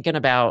around thinking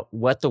about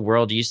what the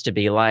world used to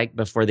be like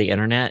before the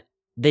internet,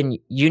 then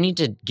you need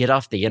to get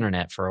off the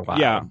internet for a while.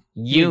 Yeah.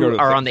 You go to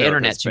are the on the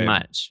internet therapist, too babe.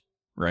 much.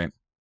 Right.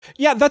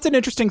 Yeah, that's an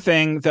interesting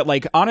thing that,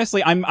 like,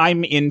 honestly,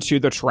 I'm into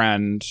the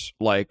trend.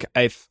 Like,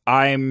 if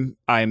I'm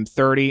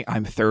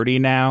 30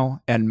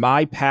 now, and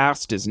my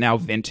past is now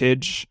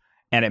vintage,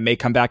 and it may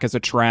come back as a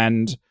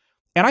trend.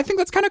 And I think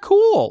that's kind of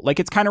cool. Like,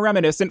 it's kind of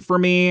reminiscent for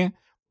me.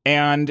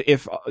 And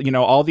if,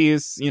 all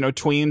these,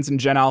 tweens and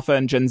Gen Alpha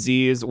and Gen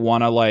Zs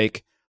want to,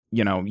 like,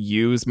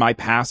 use my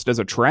past as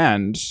a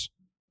trend,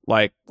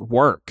 like,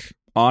 work,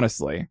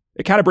 honestly.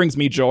 It kind of brings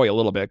me joy a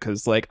little bit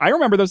because, like, I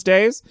remember those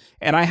days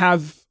and I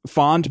have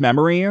fond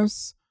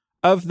memories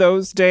of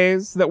those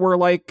days that were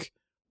like,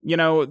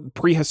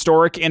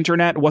 prehistoric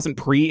internet. It wasn't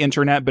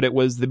pre-internet, but it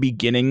was the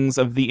beginnings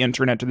of the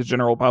internet to the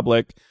general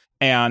public.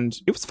 And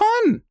it was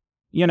fun,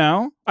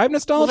 I have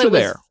nostalgia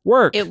there.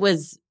 Work.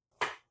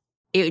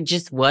 It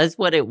just was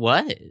what it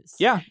was.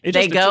 Yeah,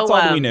 it's go, all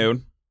that we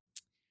knew.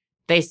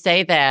 They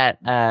say that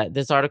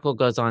this article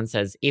goes on and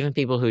says even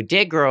people who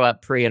did grow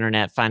up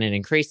pre-internet find it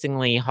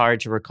increasingly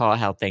hard to recall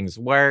how things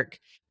work.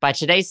 By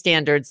today's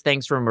standards,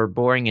 things were more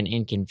boring and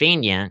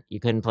inconvenient. You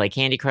couldn't play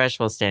Candy Crush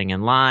while standing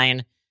in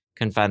line.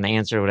 Couldn't find the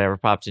answer to whatever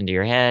popped into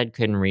your head.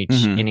 Couldn't reach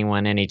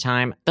anyone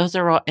anytime. Those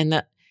are all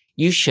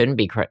you shouldn't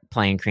be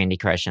playing Candy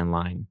Crush in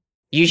line.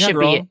 You should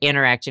be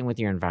interacting with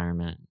your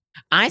environment.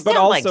 I sound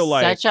also,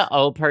 such an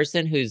old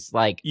person who's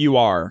like you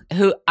are.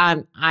 Who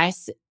I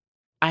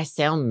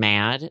sound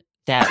mad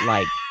that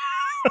like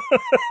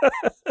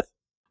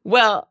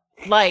well,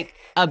 like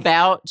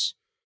about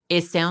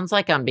it sounds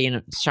like I'm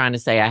trying to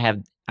say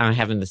I'm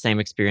having the same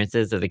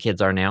experiences that the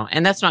kids are now,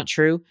 and that's not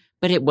true,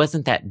 but it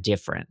wasn't that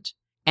different.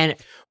 And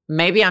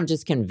maybe I'm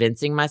just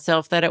convincing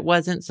myself that it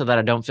wasn't so that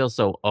I don't feel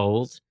so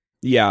old.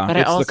 Yeah, but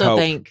I also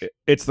think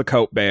it's the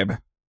cope, babe.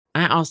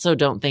 I also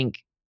don't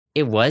think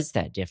it was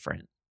that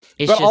different.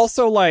 It's but just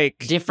also like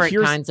different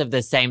kinds of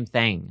the same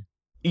thing.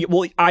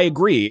 Well, I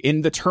agree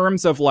in the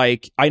terms of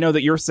like, I know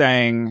that you're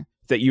saying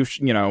that you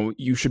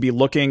should be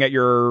looking at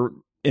your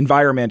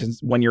environment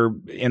when you're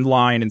in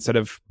line instead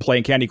of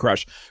playing Candy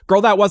Crush.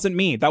 Girl, that wasn't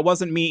me. That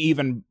wasn't me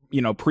even,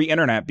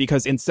 pre-internet,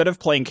 because instead of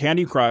playing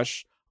Candy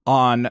Crush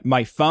on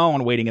my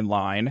phone waiting in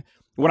line,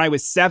 when I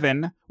was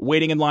 7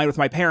 waiting in line with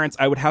my parents,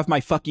 I would have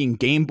my fucking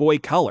Game Boy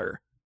Color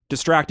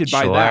distracted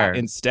by that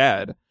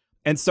instead.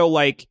 And so,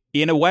 like,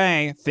 in a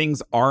way,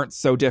 things aren't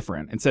so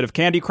different. Instead of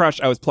Candy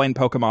Crush, I was playing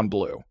Pokemon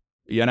Blue,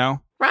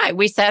 Right.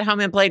 We sat home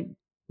and played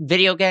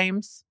video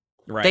games.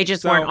 Right. They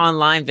just weren't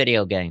online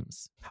video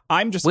games.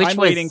 I'm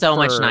waiting so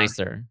much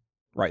nicer.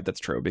 Right, that's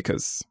true,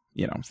 because,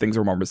 things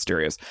are more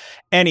mysterious.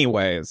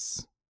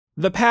 Anyways,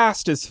 the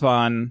past is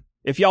fun.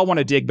 If y'all want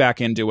to dig back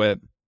into it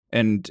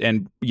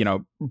and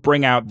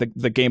bring out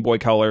the Game Boy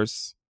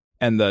Colors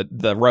and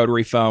the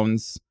rotary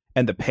phones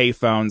and the pay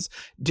phones.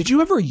 Did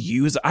you ever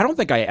I don't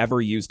think I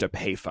ever used a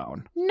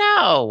payphone.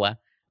 No.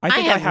 I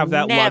think I have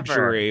that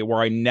luxury where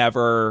I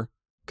never,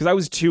 because I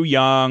was too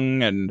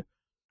young, and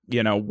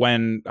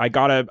when I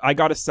got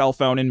a cell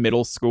phone in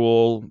middle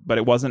school, but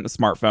it wasn't a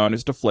smartphone, it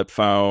was a flip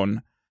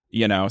phone,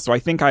 so I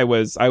think I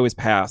was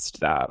past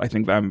that. I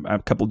think I'm a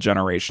couple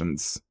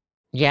generations.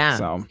 Yeah.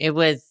 So it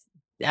was,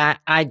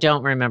 I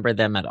don't remember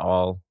them at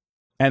all.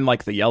 And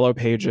like the yellow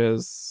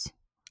pages.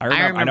 I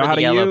remember know how the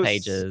to yellow use,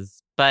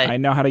 pages, but I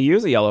know how to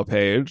use a yellow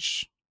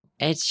page.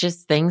 it's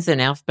just things in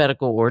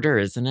alphabetical order,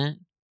 isn't it?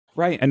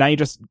 Right. And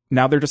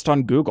now they're just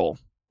on Google.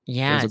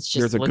 Yeah,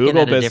 There's a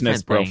Google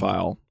business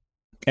profile.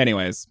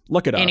 Anyways,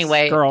 look at us.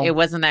 Anyway, girl. it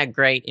wasn't that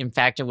great. In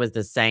fact, it was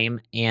the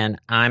same,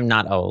 and I'm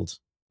not old.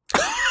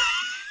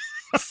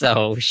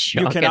 So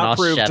you cannot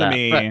prove to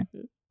me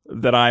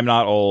that I'm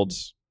not old.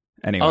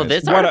 Anyways,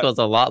 this article's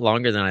a lot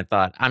longer than I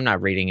thought. I'm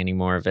not reading any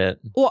more of it.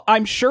 Well,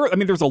 I'm sure. I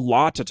mean, there's a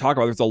lot to talk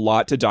about. There's a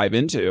lot to dive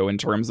into in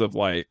terms of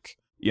like,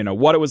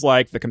 what it was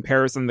like, the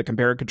comparison, the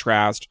compare and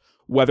contrast,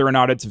 whether or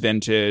not it's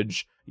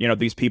vintage,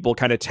 these people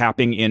kind of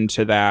tapping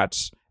into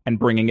that and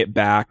bringing it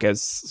back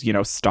as,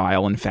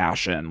 style and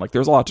fashion. Like,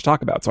 there's a lot to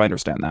talk about. So I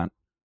understand that.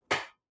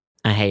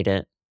 I hate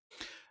it.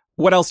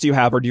 What else do you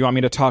have? Or do you want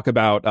me to talk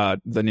about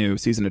the new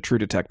season of True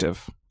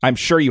Detective? I'm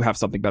sure you have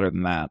something better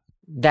than that.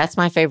 That's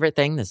my favorite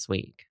thing this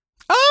week.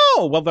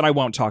 Oh, well, then I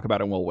won't talk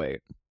about it and we'll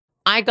wait.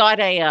 I got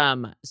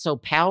so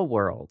Pal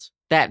World,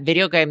 that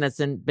video game that's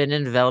been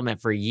in development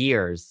for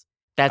years.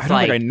 That's I don't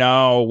think I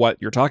know what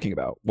you're talking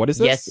about. What is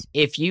this? Yes,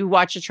 if you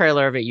watch a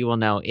trailer of it, you will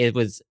know.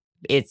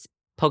 It's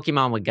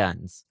Pokemon with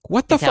guns.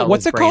 What the fuck?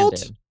 What's it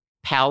called?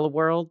 Pal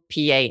World,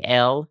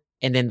 PAL,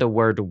 and then the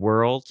word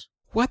world.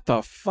 What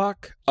the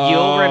fuck?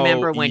 You'll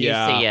remember when you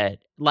see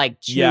it.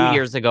 Like 2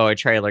 years ago, a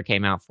trailer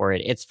came out for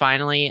it. It's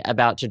finally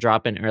about to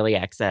drop in early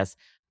access.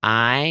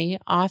 I've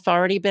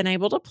already been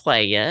able to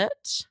play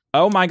it.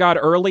 Oh my god,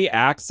 early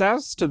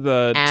access to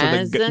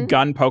the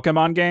gun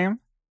Pokemon game?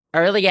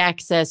 Early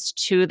access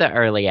to the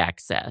early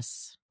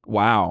access.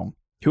 Wow.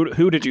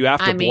 Who did you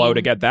have to blow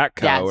to get that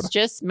code? That's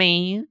just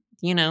me,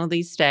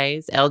 these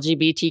days.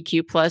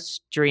 LGBTQ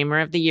plus Dreamer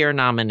of the Year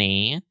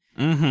nominee.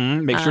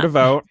 Mm-hmm. Make sure to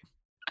vote.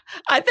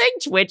 I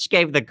think Twitch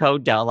gave the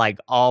code to like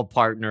all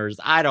partners.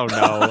 I don't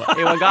know.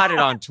 We got it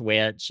on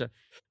Twitch.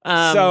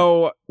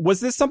 So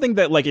was this something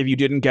that like if you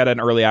didn't get an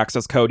early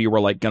access code, you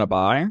were like gonna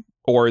buy?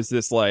 Or is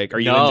this like, are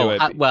you into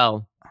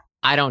it?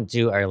 I don't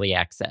do early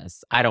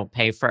access. I don't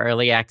pay for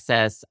early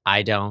access.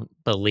 I don't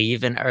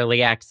believe in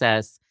early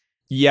access.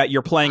 Yeah,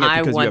 you're playing it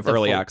because you have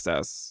early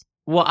access.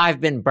 Well, I've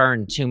been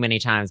burned too many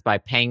times by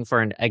paying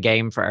for a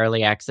game for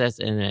early access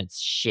and it's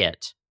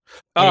shit.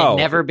 And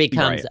it never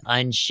becomes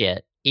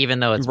unshit, even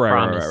though it's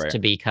promised to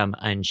become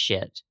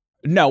unshit.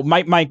 No,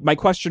 my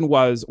question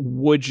was,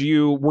 were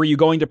you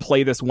going to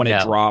play this when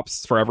it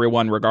drops for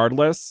everyone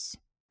regardless?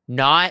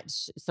 Not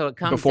so it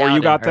comes before out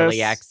you got in early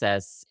this?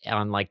 access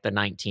on like the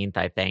 19th,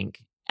 I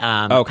think.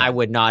 I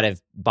would not have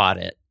bought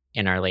it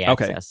in early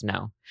access.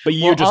 No, but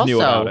you just knew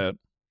about it.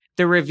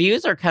 The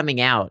reviews are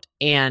coming out,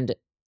 and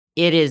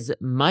it is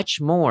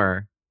much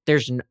more.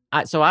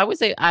 So I would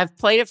say I've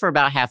played it for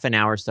about half an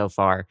hour so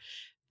far.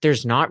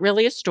 There's not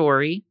really a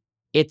story.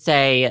 It's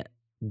a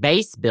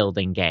base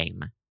building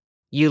game.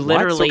 You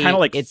literally kind of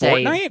like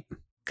Fortnite?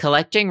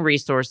 Collecting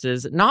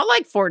resources, not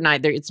like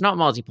Fortnite. It's not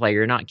multiplayer.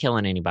 You're not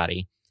killing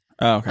anybody.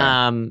 Oh, okay.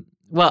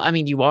 Well, I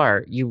mean, you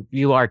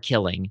are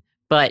killing,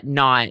 but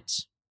not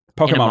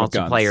Pokemon in a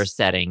multiplayer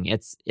setting.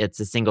 It's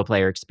a single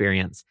player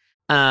experience.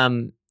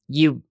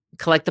 You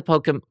collect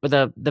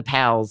the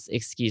pals,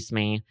 excuse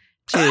me,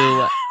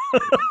 to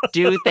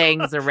do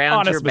things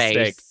around your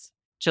base,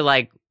 to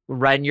like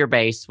run your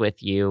base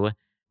with you,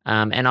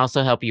 and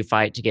also help you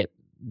fight to get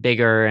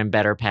bigger and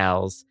better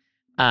pals.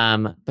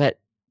 But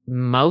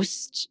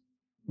most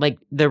like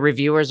the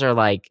reviewers are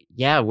like,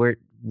 yeah, we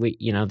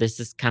this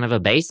is kind of a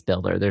base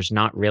builder. There's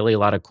not really a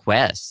lot of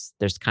quests.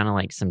 There's kind of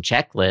like some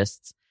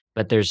checklists,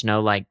 but there's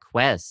no like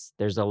quests.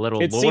 There's a little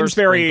it lore seems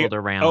very sprinkled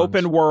around.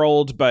 Open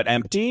world, but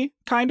empty,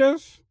 kind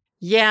of.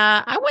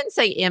 Yeah, I wouldn't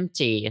say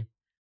empty.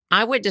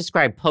 I would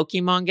describe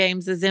Pokemon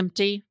games as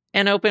empty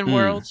and open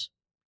world.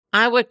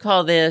 I would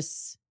call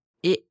this,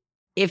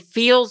 it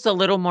feels a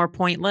little more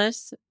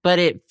pointless, but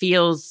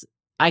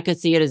I could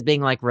see it as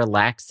being like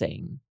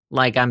relaxing.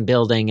 Like I'm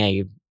building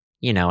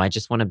I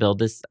just want to build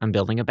this. I'm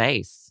building a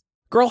base.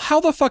 Girl, how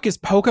the fuck is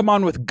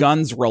Pokemon with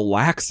guns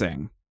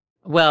relaxing?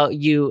 Well,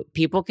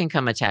 people can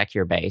come attack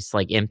your base,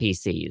 like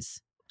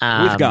NPCs.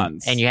 With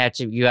guns. And you got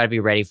to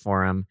be ready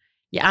for them.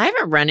 Yeah, I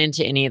haven't run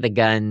into any of the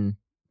gun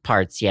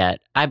parts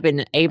yet. I've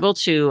been able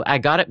to, I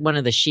got one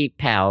of the sheep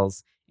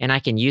pals, and I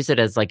can use it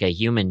as like a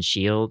human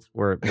shield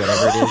or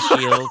whatever it is,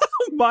 shield.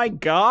 Oh my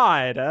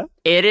God.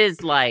 It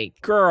is like...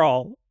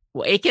 Girl.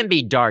 Well, it can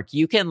be dark.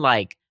 You can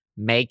like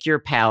make your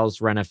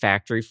pals run a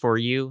factory for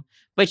you,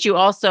 but you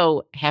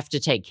also have to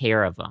take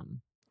care of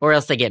them or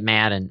else they get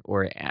mad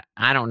or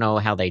I don't know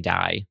how they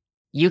die.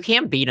 You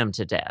can't beat them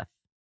to death.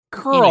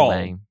 Girl.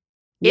 Anyway,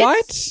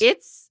 what?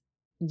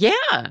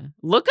 Yeah.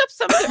 Look up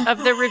some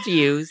of the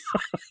reviews.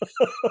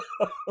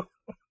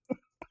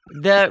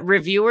 One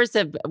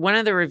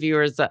of the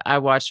reviewers that I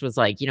watched was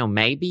like,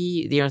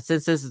 maybe,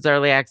 since this is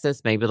early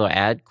access, maybe they'll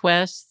add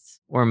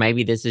quests or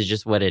maybe this is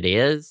just what it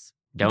is.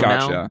 Don't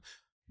know.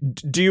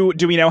 Do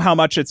we know how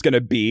much it's going to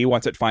be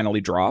once it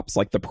finally drops?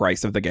 Like the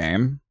price of the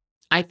game?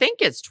 I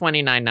think it's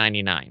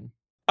 $29.99.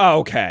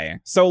 Okay.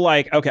 So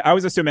I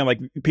was assuming like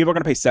people are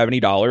going to pay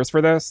 $70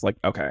 for this. Like,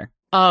 okay.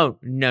 Oh,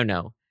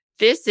 no.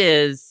 This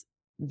is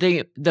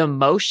the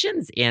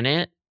motions in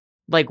it.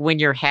 Like when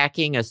you're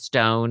hacking a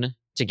stone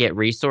to get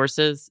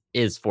resources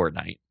is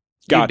Fortnite.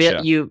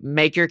 Gotcha. You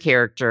make your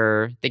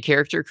character. The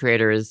character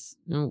creator is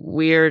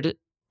weird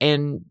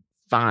and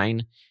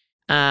fine.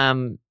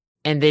 And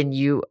then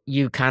you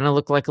kind of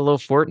look like a little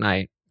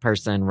Fortnite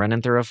person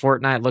running through a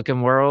Fortnite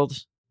looking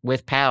world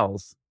with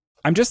pals.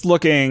 I'm just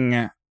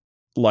looking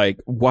like,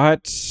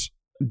 what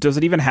does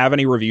it even have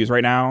any reviews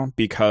right now?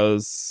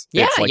 Because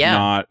it's like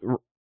not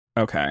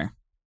okay.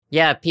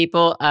 Yeah,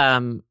 people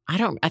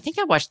I think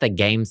I watched the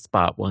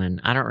GameSpot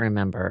one. I don't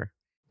remember.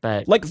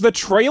 But like the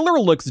trailer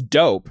looks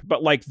dope,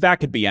 but like that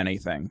could be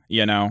anything,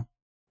 you know?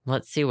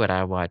 Let's see what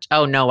I watched.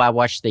 Oh no, I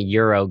watched the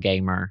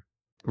Eurogamer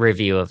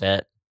review of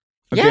it.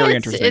 Very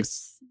interesting.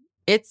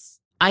 It's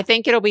I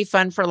think it'll be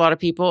fun for a lot of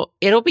people.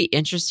 It'll be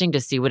interesting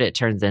to see what it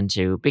turns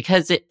into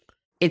because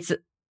it's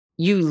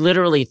you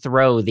literally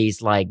throw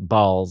these like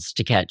balls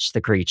to catch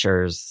the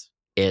creatures.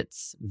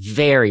 It's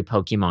very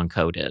Pokemon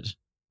coded.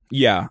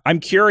 Yeah, I'm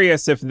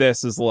curious if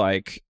this is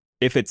like,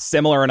 if it's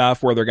similar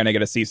enough where they're going to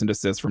get a cease and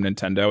desist from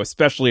Nintendo,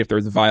 especially if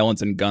there's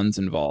violence and guns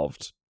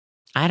involved.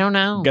 I don't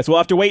know. Guess we'll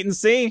have to wait and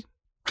see.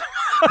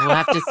 We'll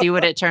have to see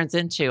what it turns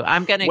into.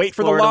 I'm going to wait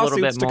for the explore it a little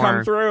bit lawsuits to more.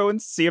 come through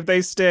and see if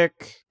they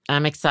stick.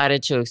 I'm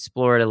excited to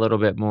explore it a little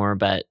bit more,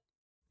 but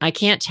I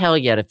can't tell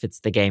yet if it's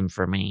the game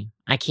for me.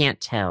 I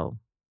can't tell.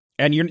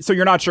 And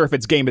you're not sure if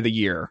it's Game of the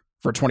Year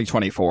for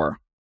 2024.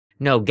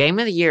 No, Game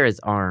of the Year is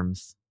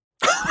ARMS.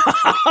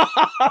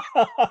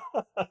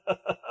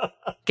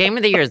 Game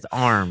of the Year is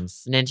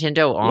ARMS.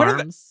 Nintendo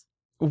ARMS.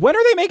 When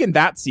are they making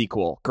that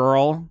sequel,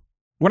 girl?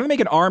 When are they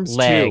making ARMS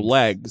 2?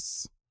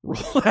 Legs.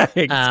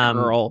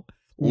 Girl.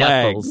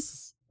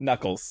 Knuckles.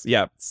 Knuckles.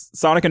 Yeah.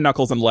 Sonic and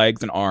Knuckles and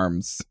Legs and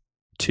ARMS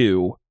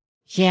 2.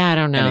 Yeah, I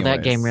don't know. Anyways.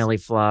 That game really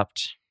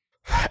flopped.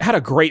 It had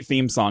a great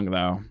theme song,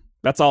 though.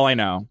 That's all I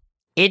know.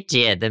 It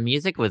did. The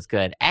music was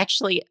good.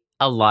 Actually,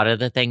 a lot of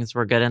the things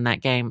were good in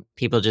that game.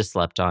 People just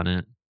slept on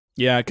it.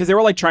 Yeah, because they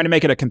were like trying to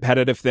make it a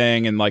competitive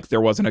thing, and like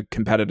there wasn't a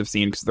competitive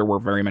scene because there were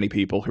very many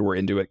people who were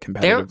into it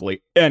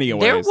competitively.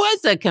 Anyways, there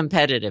was a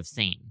competitive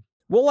scene.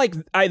 Well, like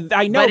I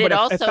know, but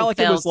it felt like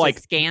it was like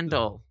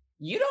Scandal.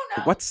 You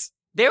don't know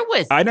there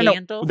was. I Scandal.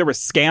 don't know. There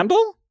was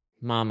Scandal.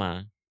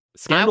 Mama,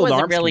 Scandal. I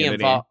wasn't really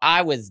involved.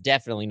 I was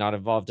definitely not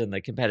involved in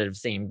the competitive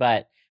scene,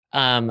 but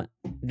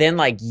then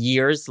like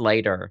years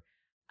later,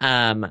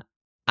 I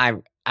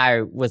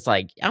was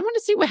like, I want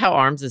to see how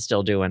ARMS is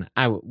still doing.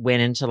 I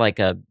went into like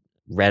a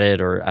Reddit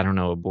or I don't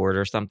know, a board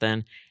or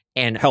something,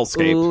 and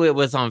Hellscape. Ooh, it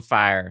was on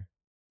fire.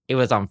 It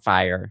was on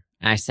fire.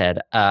 I said,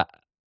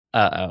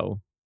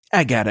 uh-oh.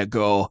 I gotta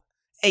go.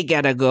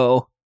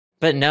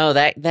 But no,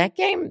 that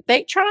game,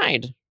 they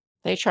tried.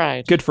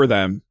 Good for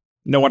them.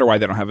 No wonder why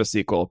they don't have a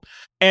sequel.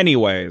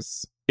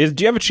 Anyways, do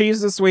you have a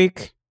cheese this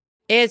week?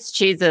 It's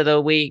cheese of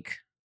the week.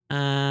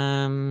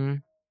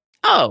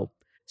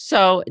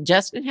 So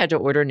Justin had to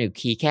order new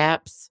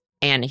keycaps,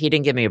 and he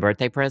didn't give me a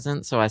birthday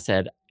present. So I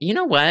said, you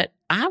know what?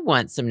 I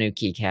want some new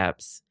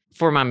keycaps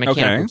for my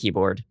mechanical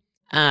keyboard.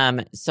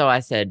 So I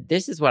said,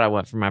 this is what I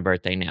want for my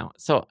birthday now.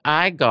 So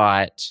I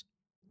got,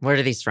 where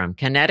are these from?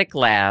 Kinetic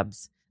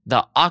Labs,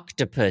 the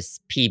Octopus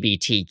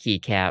PBT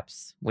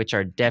keycaps, which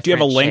are different. Do you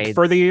have a link shades.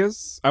 for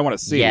these? I want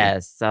to see.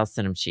 Yes, I'll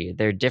send them to you.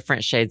 They're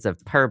different shades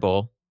of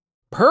purple.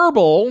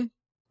 Purple,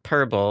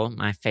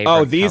 my favorite.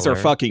 Oh, these color. are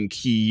fucking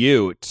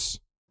cute.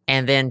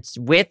 And then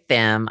with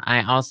them,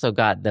 I also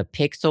got the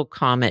Pixel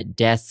Comet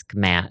desk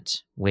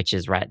mat, which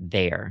is right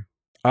there.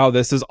 Oh,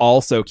 this is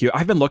also cute.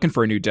 I've been looking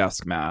for a new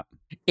desk mat.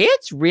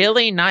 It's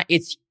really not.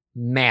 It's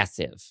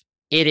massive.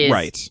 It is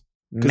right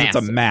because it's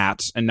a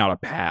mat and not a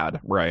pad,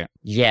 right?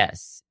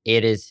 Yes,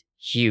 it is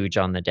huge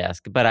on the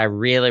desk, but I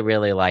really,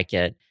 really like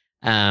it.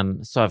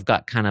 So I've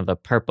got kind of a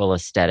purple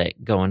aesthetic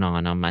going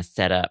on my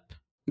setup.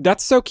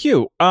 That's so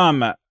cute.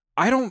 I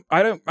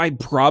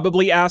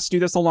probably asked you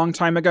this a long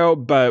time ago,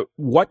 but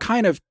what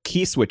kind of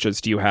key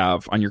switches do you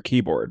have on your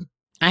keyboard?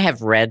 I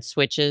have red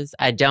switches.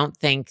 I don't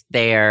think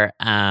they're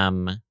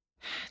not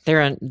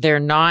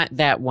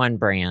that one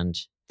brand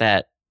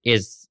that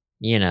is,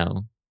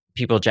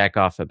 people jack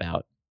off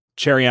about.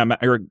 Cherry M,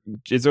 or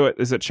is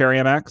it Cherry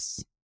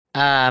MX?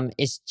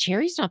 Is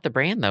Cherry's not the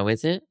brand though,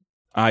 is it?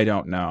 I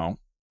don't know.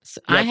 So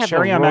yeah, I have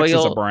Cherry MX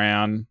is a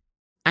brand.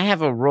 I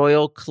have a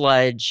Royal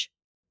Kludge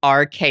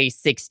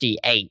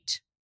RK68,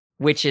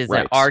 which is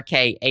an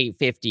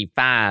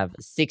RK855,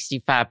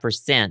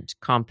 65%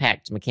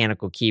 compact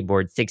mechanical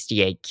keyboard,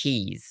 68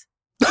 keys.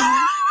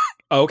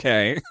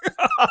 Okay.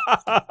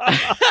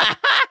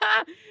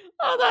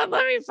 Hold on,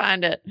 let me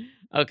find it.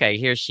 Okay,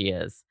 here she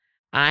is.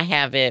 I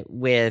have it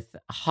with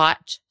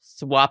hot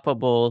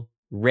swappable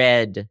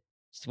red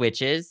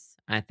switches,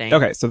 I think.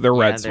 Okay, so they're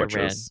red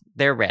switches.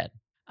 They're red.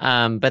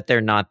 But they're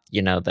not,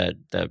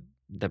 the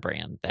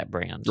brand, that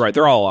brand. Right,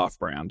 they're all off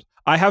brand.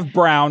 I have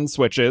brown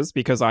switches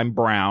because I'm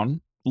brown.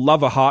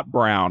 Love a hot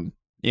brown,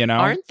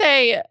 Are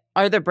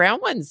the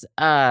brown ones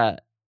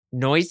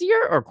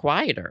noisier or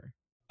quieter?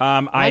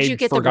 Why'd you I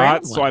get the brown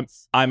forgot, so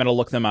ones? I'm gonna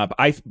look them up.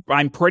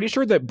 I'm pretty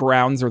sure that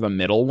browns are the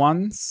middle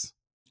ones.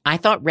 I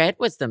thought red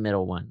was the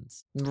middle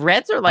ones.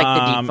 Reds are like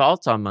the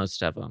default on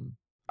most of them.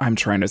 I'm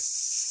trying to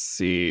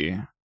see.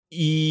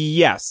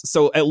 Yes.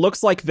 So it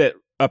looks like that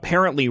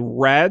apparently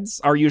reds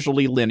are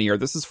usually linear.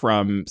 This is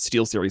from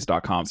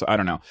steelseries.com, so I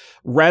don't know.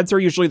 Reds are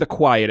usually the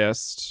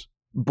quietest.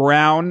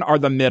 Brown are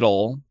the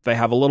middle. They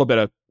have a little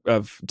bit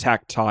of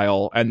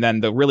tactile. And then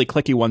the really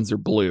clicky ones are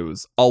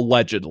blues,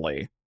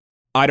 allegedly.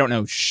 I don't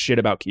know shit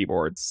about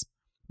keyboards.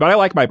 But I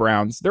like my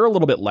browns. They're a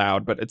little bit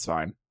loud, but it's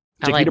fine.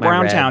 Take me to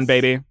Brown Town,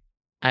 baby.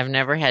 I've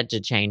never had to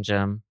change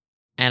them.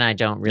 And I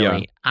don't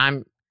really. Yeah.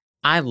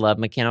 I love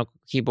mechanical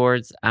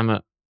keyboards.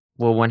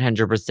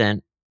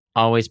 100%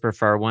 always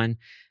prefer one.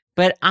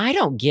 But I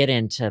don't get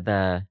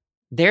into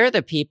they're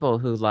the people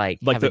who like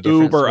the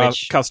Uber of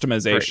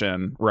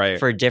customization, right?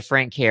 For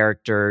different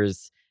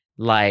characters,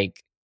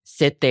 like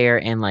sit there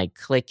and like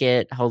click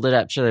it, hold it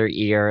up to their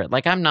ear.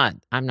 Like I'm not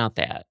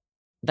that.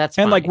 That's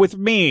and fine. Like with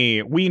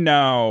me, we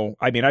know.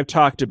 I mean, I've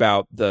talked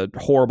about the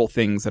horrible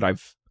things that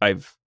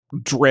I've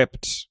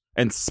dripped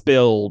and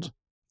spilled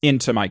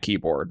into my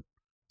keyboard.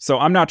 So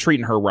I'm not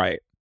treating her right.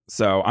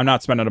 So I'm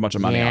not spending a bunch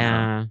of money on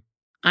her.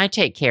 I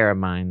take care of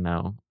mine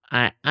though.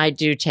 I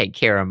do take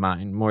care of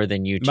mine more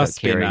than you took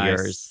care of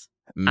yours.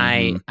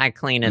 Mm-hmm. I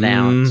clean it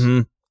out.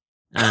 Mm-hmm.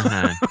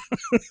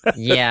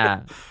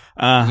 Yeah.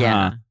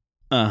 Yeah.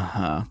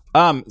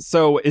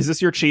 So is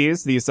this your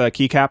cheese? These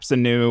keycaps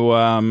and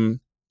new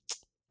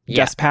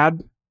desk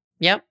pad?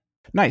 Yep.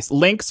 Nice.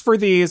 Links for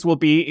these will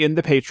be in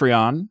the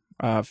Patreon.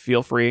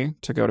 Feel free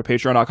to go to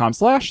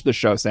patreon.com/the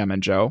show Sam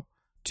and Joe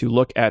to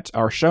look at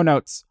our show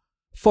notes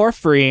for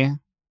free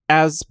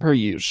as per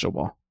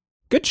usual.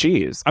 Good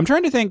cheese. I'm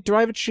trying to think, do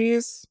I have a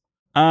cheese?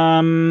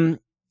 No.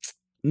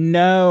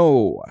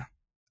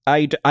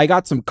 I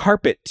got some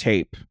carpet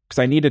tape because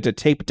I needed to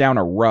tape down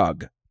a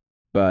rug.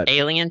 But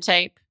alien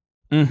tape?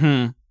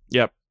 Mm-hmm.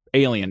 Yep.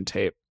 Alien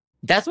tape.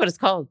 That's what it's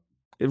called.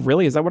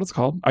 Really? Is that what it's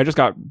called? I just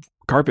got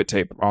carpet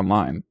tape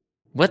online.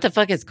 What the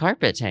fuck is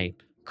carpet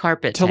tape?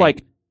 Carpet tape. To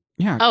like,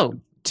 yeah. Oh.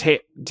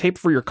 Tape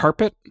for your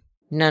carpet?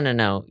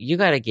 No. You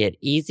got to get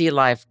Easy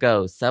Life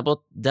Go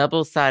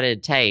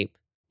double-sided tape.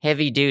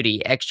 Heavy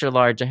duty, extra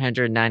large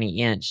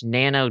 190-inch,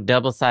 nano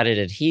double-sided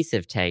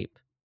adhesive tape.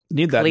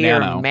 Need that clear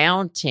nano.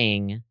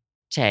 Mounting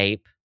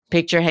tape,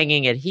 picture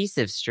hanging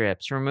adhesive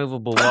strips,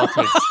 removable wall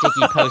tape,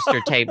 sticky poster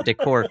tape,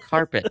 decor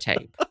carpet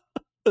tape.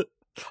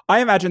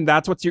 I imagine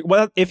that's what's your...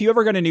 Well, if you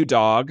ever get a new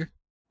dog...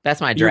 That's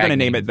my drag You're going to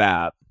name it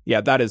that.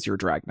 Yeah, that is your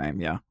drag name,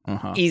 yeah.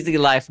 Uh-huh. Easy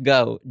Life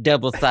Go,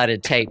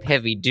 double-sided tape,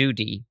 heavy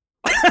duty,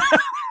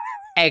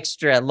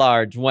 extra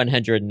large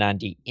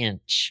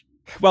 190-inch.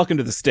 Welcome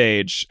to the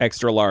stage,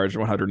 extra large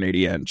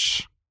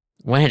 180-inch.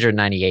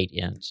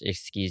 198-inch,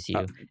 excuse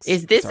you.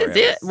 Is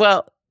it?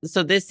 Well,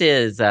 so this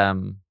is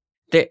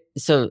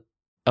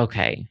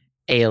okay,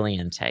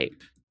 alien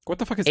tape. What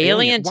the fuck is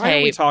alien tape? Why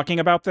are we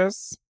talking about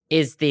this?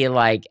 Is the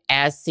like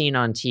as seen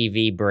on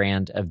TV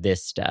brand of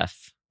this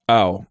stuff.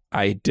 Oh,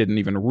 I didn't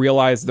even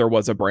realize there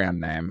was a brand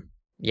name.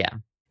 Yeah.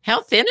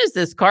 How thin is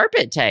this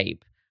carpet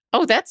tape?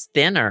 Oh, that's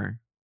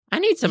thinner. I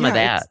need some of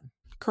that.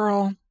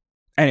 Girl.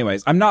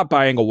 Anyways, I'm not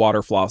buying a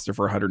water flosser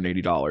for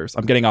 $180.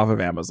 I'm getting off of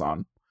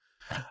Amazon.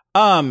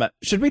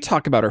 Should we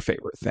talk about our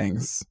favorite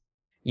things?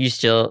 You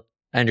still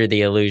under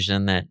the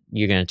illusion that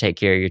you're going to take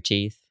care of your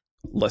teeth?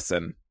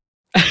 Listen.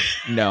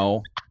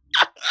 No.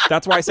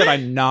 That's why I said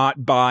I'm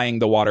not buying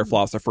the water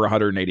flosser for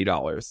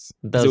 $180.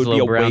 Those it would be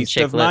a waste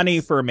of money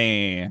for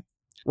me.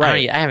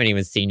 Right. I haven't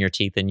even seen your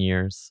teeth in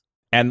years.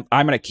 And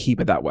I'm going to keep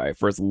it that way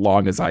for as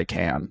long as I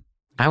can.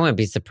 I wouldn't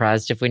be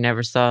surprised if we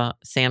never saw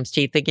Sam's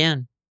teeth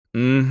again.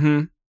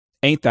 Mm-hmm.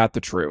 Ain't that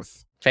the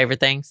truth? Favorite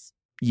things?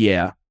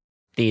 Yeah.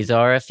 These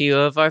are a few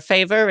of our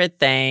favorite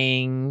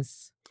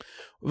things.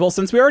 Well,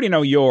 since we already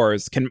know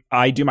yours, can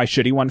I do my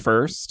shitty one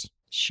first?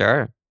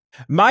 Sure.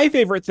 My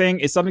favorite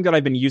thing is something that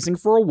I've been using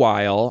for a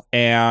while,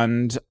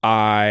 and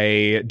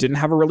I didn't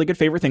have a really good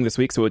favorite thing this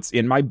week, so it's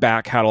in my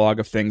back catalog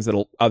of things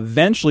that'll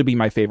eventually be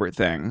my favorite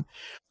thing.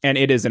 And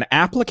it is an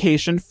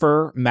application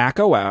for Mac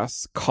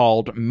OS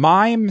called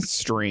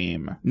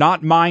MimeStream.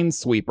 Not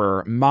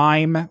Minesweeper,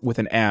 Mime with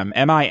an M.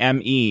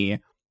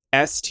 MimeStream.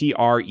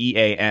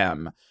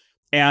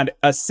 And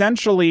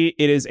essentially,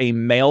 it is a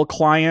mail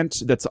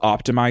client that's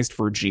optimized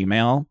for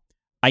Gmail.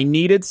 I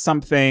needed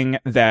something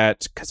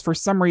that, because for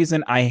some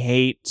reason, I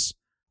hate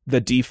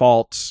the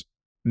default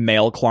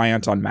mail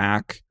client on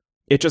Mac.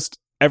 It just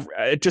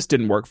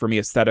didn't work for me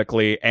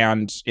aesthetically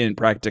and in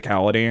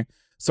practicality.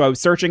 So I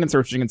was searching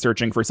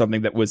for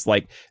something that was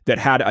like, that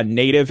had a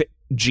native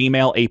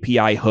Gmail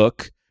API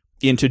hook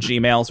into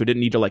Gmail, so it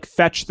didn't need to like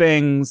fetch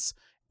things.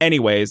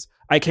 Anyways,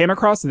 I came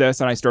across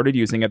this and I started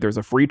using it. There's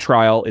a free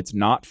trial. It's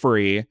not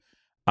free.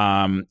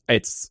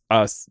 It's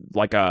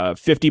like a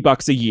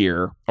 $50 a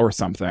year or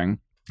something.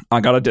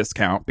 I got a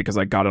discount because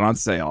I got it on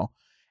sale.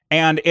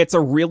 And it's a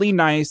really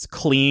nice,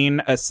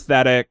 clean,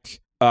 aesthetic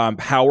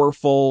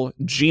powerful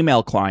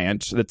Gmail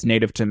client that's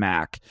native to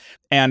Mac.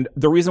 And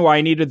the reason why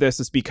I needed this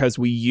is because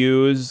we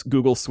use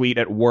Google Suite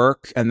at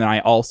work, and then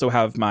I also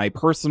have my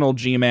personal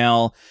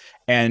Gmail,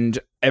 and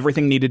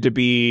everything needed to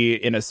be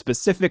in a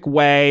specific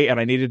way, and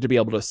I needed to be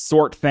able to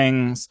sort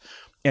things.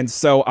 And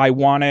so I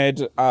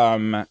wanted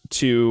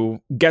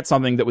to get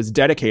something that was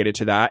dedicated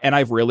to that, and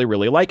I've really,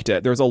 really liked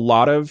it. There's a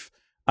lot of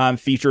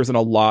features and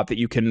a lot that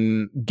you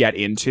can get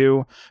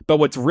into, but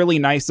what's really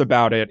nice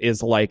about it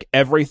is like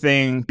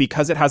everything,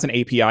 because it has an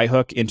API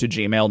hook into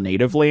Gmail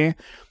natively,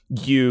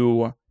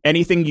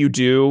 anything you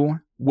do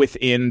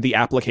within the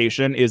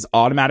application is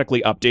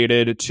automatically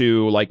updated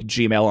to like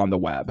Gmail on the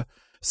web.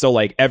 So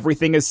like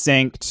everything is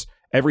synced.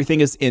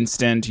 Everything is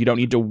instant. You don't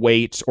need to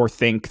wait or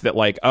think that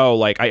like, oh,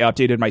 like I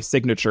updated my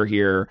signature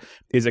here.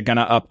 Is it going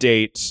to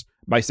update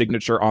my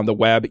signature on the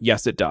web?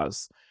 Yes, it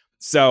does.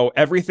 So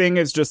everything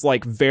is just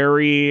like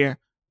very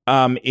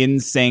in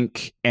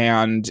sync,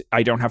 and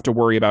I don't have to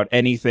worry about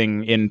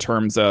anything in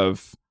terms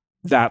of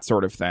that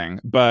sort of thing.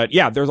 But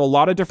yeah, there's a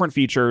lot of different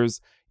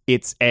features.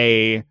 It's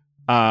a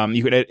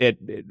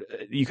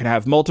you can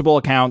have multiple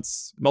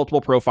accounts,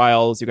 multiple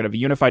profiles. You can have a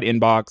unified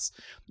inbox.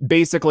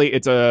 Basically,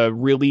 it's a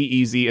really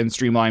easy and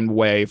streamlined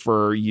way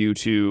for you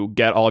to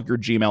get all of your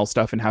Gmail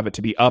stuff and have it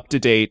to be up to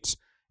date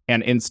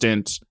and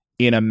instant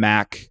in a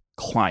Mac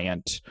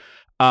client.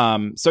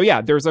 So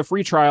yeah, there's a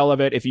free trial of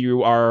it if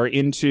you are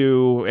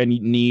into and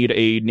need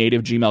a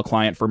native Gmail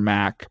client for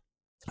Mac.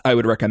 I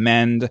would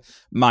recommend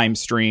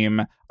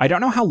MimeStream. I don't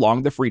know how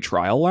long the free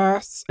trial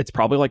lasts. It's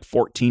probably like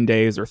 14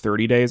 days or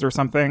 30 days or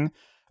something.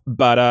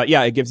 But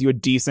yeah, it gives you a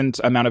decent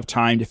amount of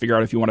time to figure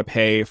out if you want to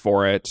pay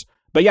for it.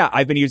 But yeah,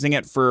 I've been using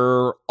it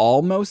for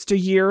almost a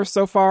year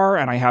so far,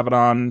 and I have it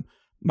on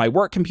my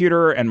work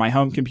computer and my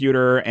home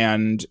computer,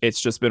 and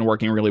it's just been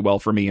working really well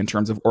for me in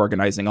terms of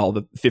organizing all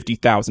the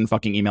 50,000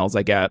 fucking emails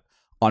I get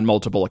on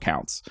multiple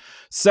accounts.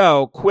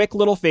 So, quick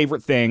little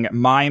favorite thing,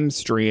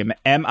 MimeStream,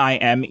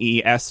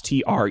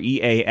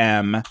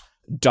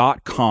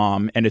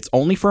 MimeStream.com, and it's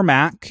only for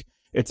Mac.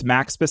 It's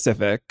Mac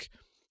specific.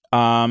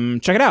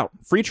 Check it out.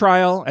 Free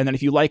trial, and then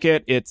if you like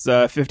it, it's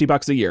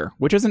 $50 a year,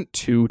 which isn't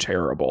too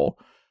terrible.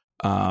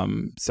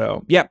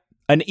 So, yeah,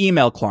 an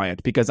email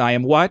client, because I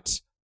am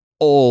what?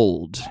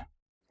 Old.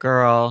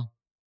 Girl,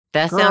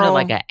 that sounded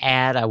like an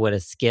ad I would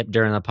have skipped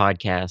during the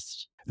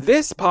podcast.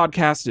 This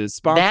podcast is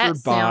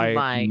sponsored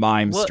by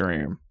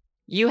MimeStream. Well,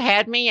 you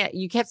had me,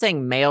 you kept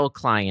saying mail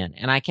client,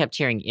 and I kept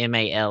hearing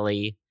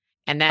MALE,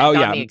 and that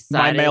got me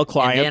excited. My mail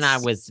clients. And then I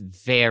was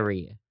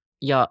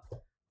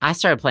I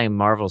started playing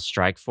Marvel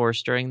Strike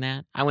Force during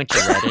that. I went to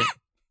Reddit.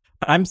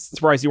 I'm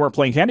surprised you weren't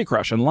playing Candy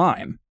Crush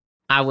online.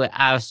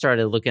 I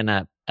started looking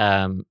up,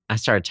 I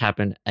started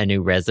typing a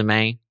new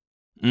resume.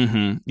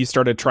 Mm-hmm. You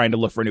started trying to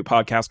look for a new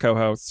podcast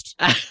co-host.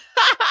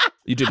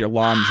 You did your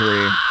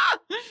laundry.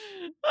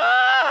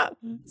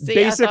 See,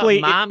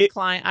 basically,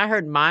 I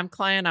heard Mime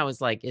Client. I was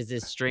like, "Is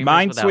this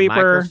streamers without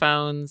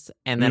microphones?"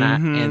 And then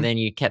and then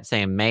you kept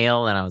saying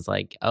mail, and I was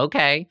like,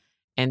 "Okay."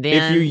 And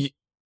then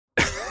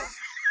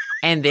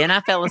and then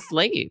I fell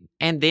asleep,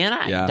 and then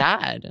I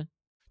died.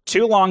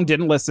 Too long,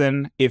 didn't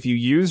listen. If you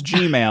use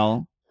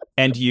Gmail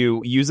and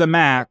you use a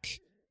Mac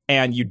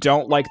and you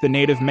don't like the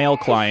native mail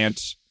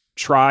client,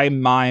 try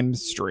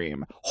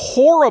MimeStream.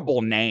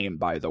 Horrible name,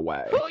 by the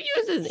way. Who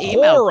uses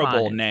email Horrible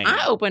clients? name.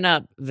 I open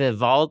up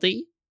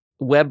Vivaldi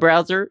web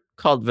browser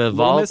called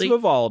Vivaldi. Miss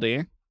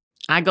Vivaldi.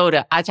 I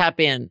type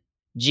in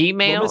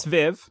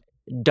gmail.com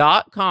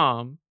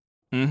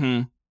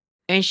and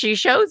she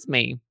shows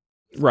me.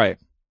 Right.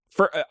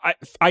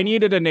 I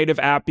needed a native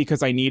app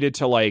because I needed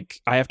to I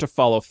have to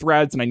follow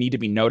threads and I need to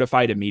be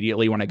notified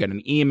immediately when I get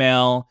an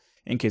email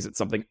in case it's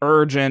something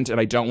urgent, and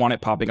I don't want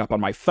it popping up on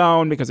my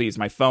phone because I use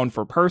my phone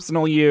for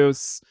personal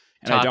use,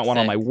 and Toxic. I don't want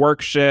all my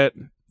work shit.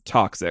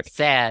 Toxic.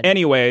 Sad.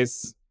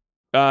 Anyways,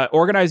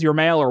 organize your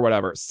mail or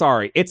whatever.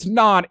 Sorry. It's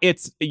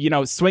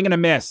swing and a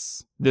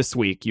miss this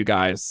week, you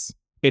guys.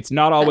 It's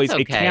not always,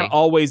 okay. It can't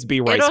always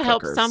be rice It'll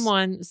cookers.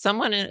 help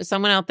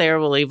someone out there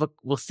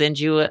will send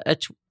you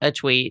a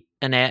tweet,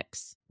 an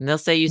X, and they'll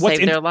say you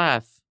saved their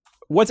life.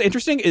 What's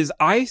interesting is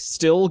I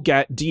still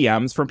get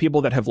DMs from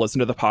people that have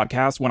listened to the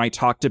podcast when I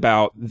talked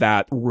about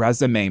that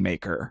resume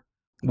maker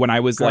when I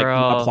was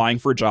applying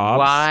for jobs.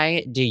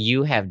 Why do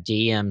you have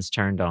DMs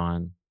turned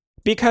on?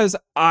 Because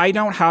I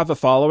don't have a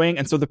following,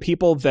 and so the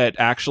people that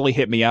actually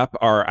hit me up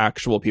are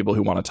actual people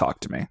who want to talk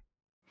to me.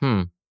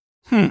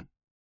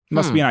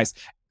 Must be nice.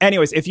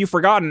 Anyways, if you've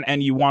forgotten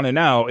and you want to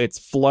know, it's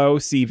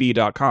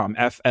flowcv.com,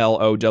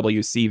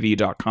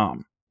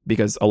 FLOWCV.com,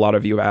 because a lot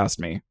of you have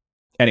asked me.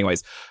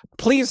 Anyways,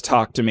 please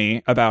talk to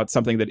me about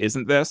something that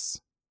isn't this.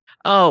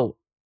 Oh,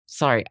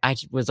 sorry. I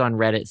was on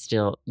Reddit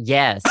still.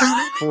 Yes,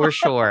 for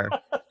sure.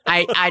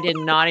 I did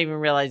not even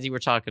realize you were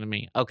talking to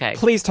me. Okay.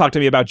 Please talk to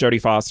me about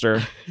Jodie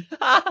Foster.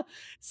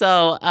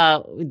 So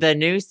the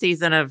new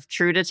season of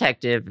True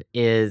Detective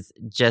is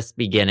just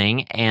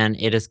beginning, and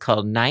it is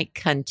called Night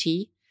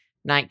Country.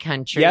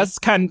 Yes,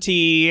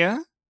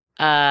 Cunty.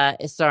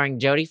 It's starring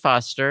Jodie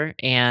Foster,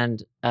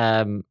 and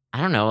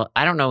I don't know.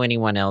 I don't know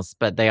anyone else,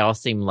 but they all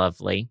seem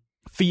lovely.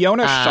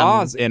 Fiona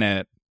Shaw's in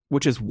it,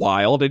 which is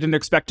wild. I didn't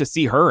expect to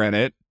see her in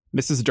it.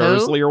 Mrs.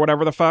 Dursley or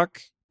whatever the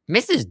fuck.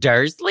 Mrs.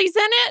 Dursley's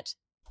in it?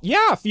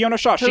 Yeah, Fiona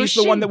Shaw. She's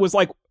the one that was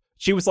like,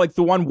 she was like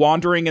the one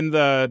wandering in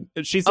the,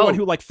 she's the one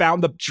who like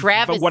found the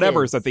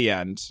whatevers at the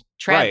end.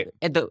 Right.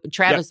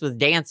 Travis was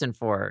dancing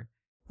for her.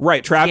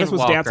 Right. Travis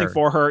was dancing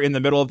for her in the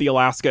middle of the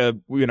Alaska,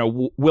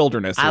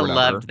 wilderness. Or whatever.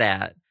 Loved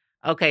that.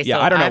 Okay. So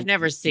I don't know I've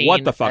never seen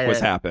what the fuck was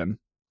happening.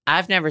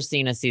 I've never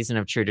seen a season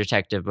of True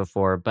Detective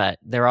before, but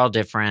they're all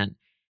different.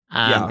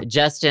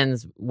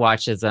 Justin's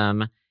watches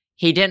them.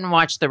 He didn't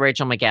watch the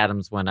Rachel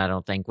McAdams one, I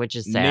don't think, which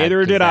is sad.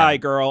 Neither did I,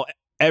 girl.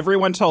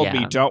 Everyone told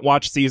me don't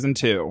watch season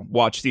 2.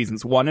 Watch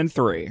seasons 1 and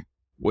 3,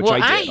 which I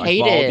did. I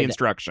followed the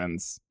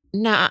instructions.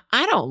 No,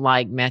 I don't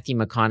like Matthew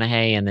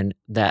McConaughey and then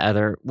the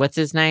other, what's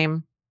his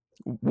name?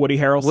 Woody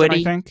Harrelson,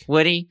 I think.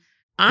 Woody.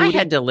 I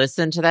had to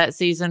listen to that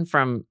season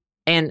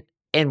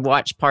and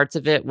watch parts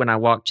of it when I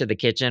walked to the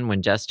kitchen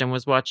when Justin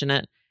was watching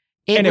it.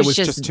 It was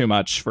just too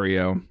much for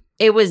you.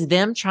 It was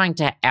them trying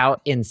to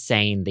out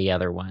insane the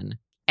other one.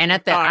 And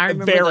I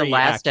remember the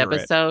last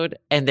episode,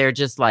 and they're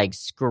just like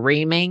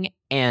screaming,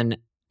 and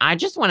I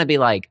just want to be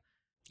like,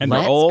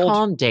 let's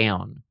calm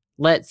down.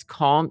 Let's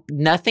calm.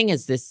 Nothing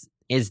is this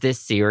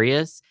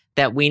serious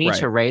that we need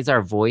to raise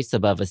our voice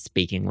above a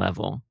speaking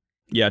level.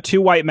 Yeah,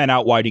 2 white men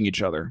out whiting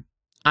each other.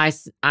 I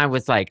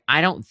was like,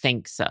 I don't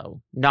think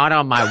so. Not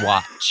on my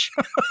watch.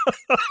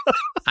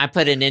 I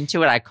put an end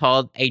to it. I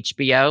called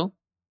HBO.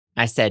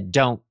 I said,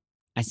 don't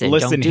do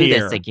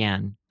this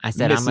again. I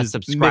said, I'm a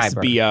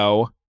subscriber. Miss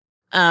BO.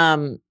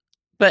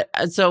 But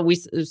so we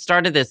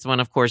started this one.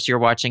 Of course, you're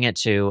watching it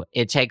too.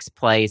 It takes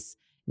place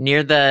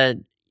near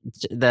the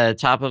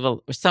top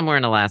of somewhere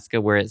in Alaska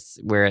where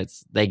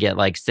they get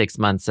like 6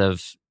 months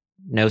of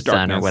no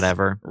sun or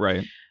whatever.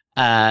 Right.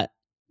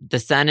 The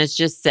sun is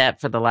just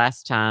set for the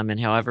last time in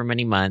however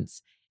many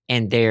months,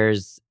 and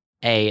there's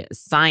a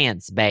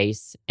science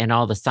base, and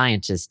all the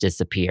scientists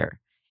disappear,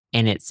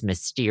 and it's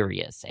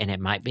mysterious, and it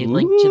might be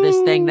linked to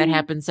this thing that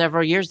happened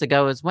several years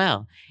ago as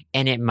well,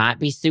 and it might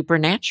be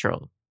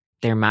supernatural.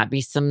 There might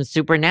be some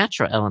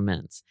supernatural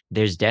elements.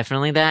 There's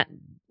definitely that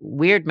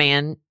weird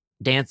man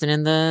dancing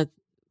in the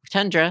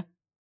tundra,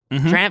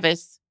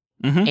 Travis,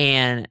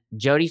 and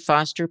Jodie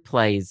Foster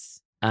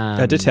plays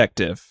a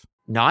detective,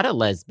 not a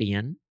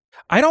lesbian.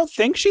 I don't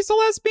think she's a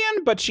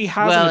lesbian, but she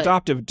has an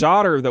adoptive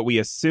daughter that we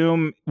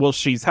assume. Well,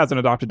 she has an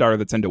adopted daughter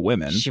that's into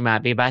women. She might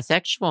be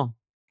bisexual.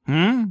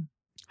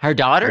 Her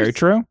daughter's very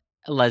true.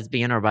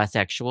 Lesbian or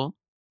bisexual.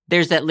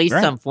 There's at least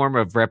some form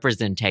of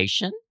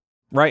representation.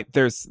 Right.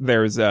 There's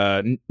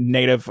a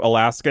Native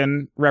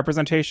Alaskan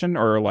representation,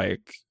 or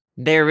like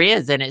there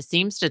is, and it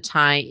seems to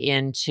tie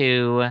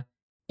into.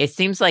 It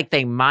seems like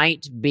they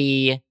might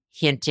be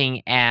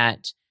hinting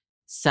at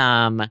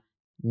some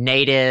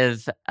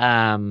Native,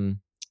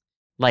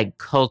 like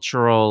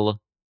cultural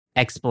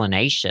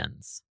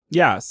explanations.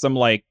 Yeah, some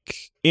like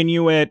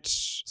Inuit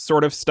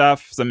sort of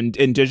stuff, some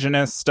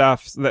indigenous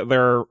stuff that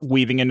they're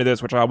weaving into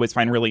this, which I always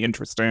find really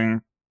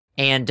interesting.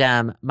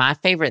 And my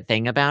favorite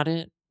thing about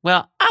it,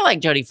 well, I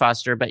like Jodie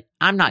Foster, but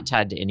I'm not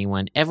tied to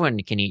anyone. Everyone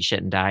can eat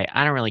shit and die.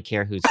 I don't really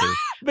care who's who.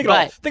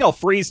 I think I'll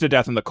freeze to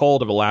death in the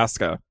cold of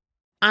Alaska.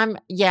 I'm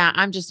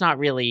just not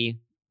really.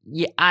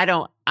 Yeah,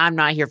 I'm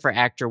not here for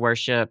actor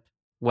worship.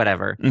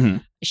 Whatever.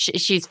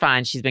 She's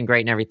fine. She's been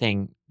great in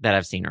everything that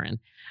I've seen her in.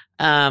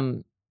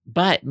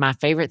 But my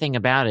favorite thing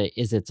about it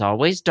is it's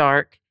always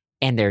dark,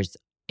 and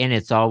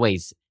it's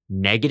always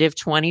negative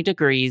 20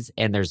 degrees,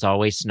 and there's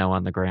always snow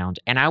on the ground.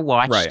 And I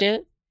watched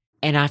it,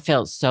 and I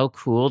felt so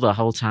cool the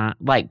whole time,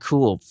 like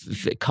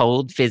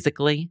cold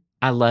physically.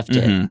 I loved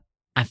it.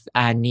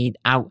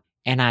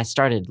 And I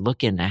started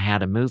looking at how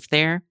to move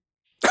there,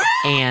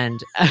 and.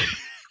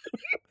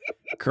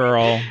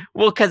 Girl.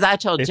 Well, because I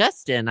told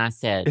Justin, I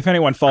said, if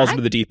anyone falls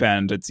into the deep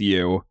end, it's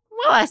you.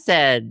 Well, I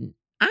said,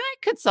 I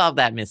could solve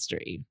that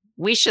mystery.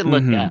 We should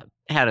look up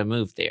how to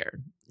move there.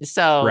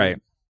 So, I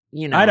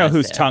know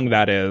whose tongue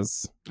that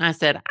is. I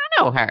said, I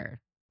know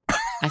her.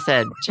 I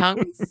said,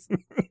 tongues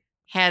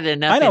had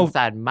enough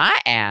inside my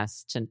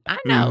ass to, I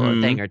know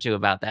a thing or two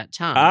about that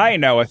tongue. I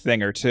know a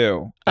thing or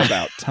two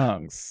about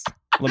tongues.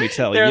 Let me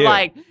tell you.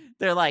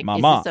 They're like,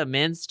 Mama. Is this a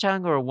men's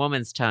tongue or a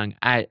woman's tongue?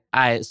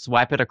 I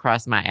swipe it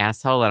across my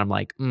asshole, and I'm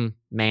like,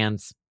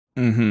 man's.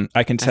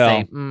 I can tell.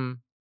 I say,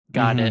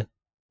 got it.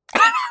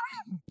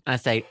 I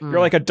say, you're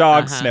like a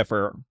dog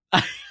sniffer.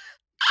 I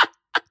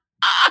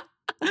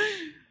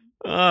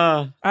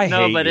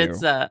hate but you.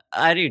 it's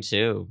I do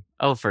too.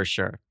 Oh, for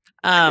sure.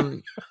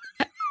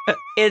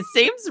 It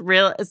seems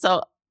real.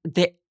 So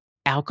the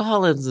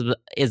alcoholism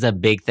is a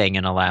big thing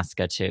in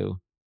Alaska too.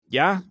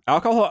 Yeah,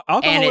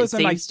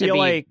 alcoholism. I feel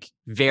like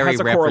very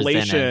has a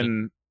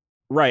correlation.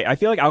 Right, I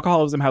feel like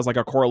alcoholism has like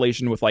a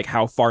correlation with like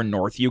how far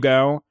north you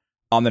go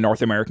on the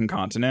North American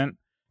continent,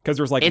 because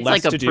there's like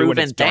less to do when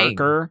it's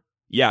darker.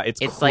 Yeah,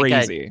 it's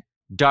crazy. Like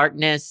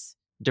darkness,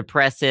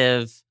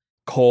 depressive,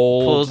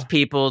 cold, pulls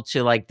people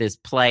to like this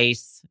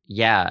place.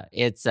 Yeah,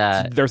 it's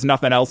there's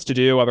nothing else to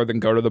do other than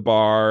go to the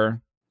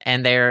bar.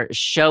 and they're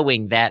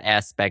showing that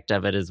aspect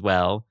of it as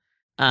well.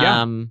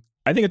 Yeah.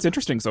 I think it's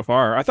interesting so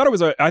far. I thought it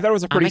was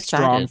a pretty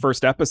strong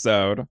first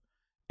episode.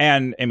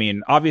 And I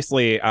mean,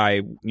 obviously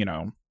I'm a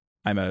huge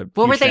fan of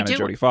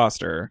Jodie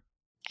Foster.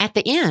 At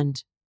the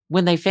end,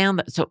 when they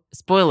found so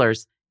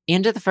spoilers,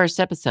 end of the first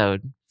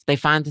episode, they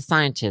find the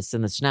scientists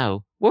in the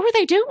snow. What were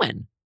they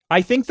doing?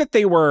 I think that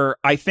they were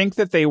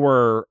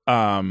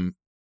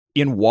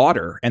in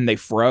water and they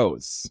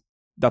froze.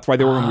 That's why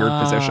they were in weird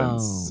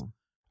positions.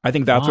 I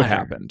think that's what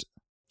happened.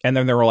 And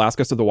then their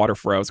Alaska, so the water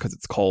froze because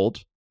it's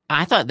cold.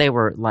 I thought they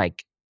were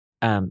like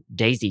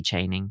daisy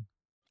chaining.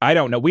 I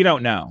don't know. We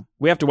don't know.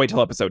 We have to wait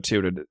till episode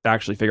 2 to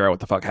actually figure out what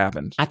the fuck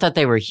happened. I thought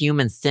they were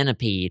human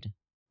centipede.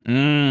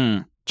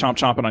 Chomping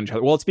on each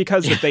other. Well, it's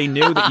because that they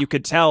knew that you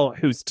could tell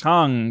whose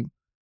tongue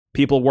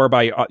people were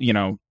by,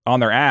 on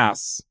their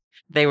ass.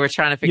 They were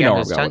trying to figure out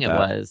whose tongue it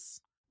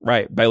was.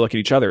 Right, by looking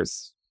at each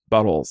other's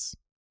buttholes.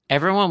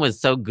 Everyone was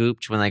so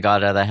gooped when they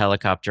got out of the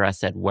helicopter. I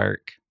said,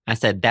 work. I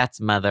said, that's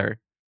mother.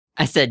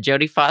 I said,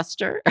 Jodie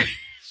Foster.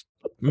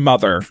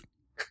 Mother.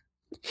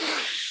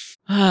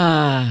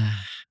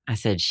 I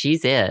said,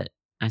 she's it.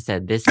 I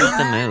said, this is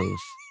the move.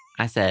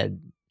 I said,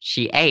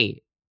 she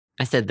ate.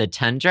 I said, the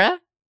tundra,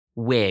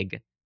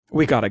 wig.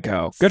 We gotta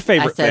go. Good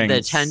favorite things. I said,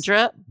 the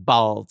tundra,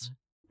 bald.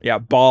 Yeah,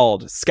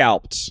 bald,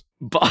 scalped.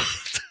 Bald.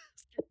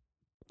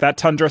 That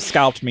tundra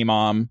scalped me,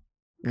 Mom.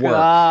 Work.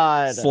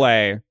 God.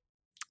 Slay.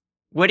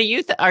 What do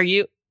you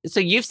so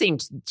you've seen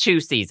 2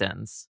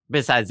 seasons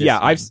besides this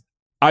one.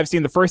 I've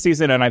seen the first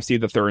season and I've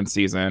seen the third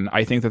season.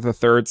 I think that the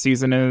third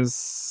season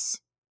is,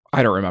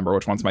 I don't remember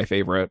which one's my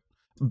favorite,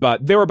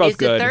 but they were both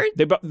good.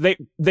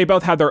 They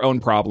both had their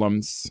own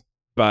problems,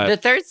 but the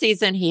third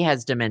season he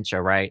has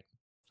dementia, right?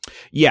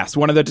 Yes,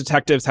 one of the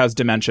detectives has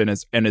dementia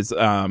in his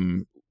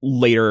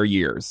later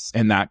years,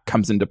 and that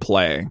comes into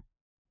play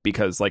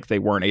because like they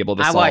weren't able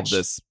to solve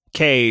this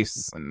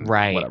case and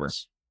whatever.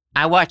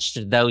 I watched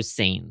those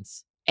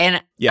scenes,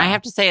 and I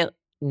have to say,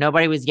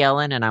 nobody was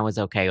yelling, and I was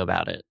okay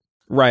about it.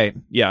 Right?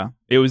 Yeah,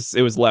 it was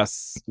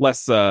less.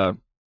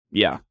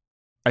 Yeah,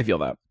 I feel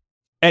that.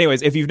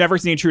 Anyways, if you've never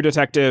seen True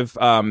Detective,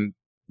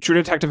 True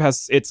Detective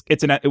has is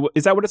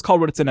that what it's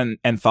called? What it's an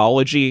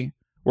anthology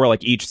where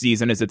like each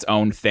season is its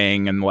own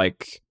thing, and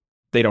like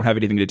they don't have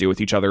anything to do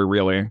with each other,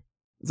 really.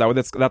 Is that what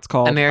that's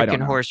called?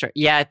 American Horror Story.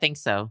 Yeah, I think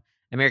so.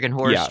 American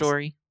Horror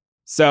Story.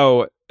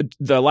 So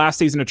the last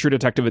season of True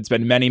Detective, it's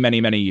been many, many,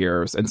 many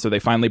years. And so they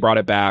finally brought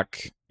it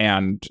back.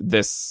 And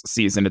this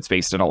season, it's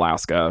based in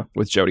Alaska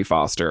with Jodie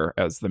Foster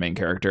as the main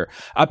character.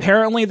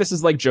 Apparently, this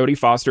is like Jodie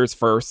Foster's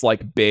first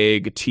like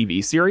big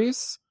TV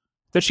series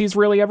that she's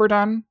really ever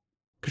done.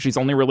 Because she's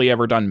only really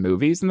ever done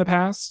movies in the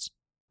past.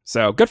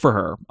 So good for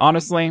her.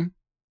 Honestly,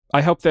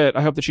 I hope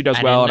that she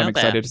does well. And I'm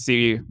excited to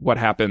see what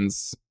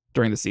happens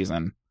during the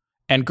season.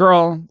 And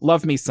girl,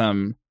 love me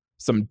some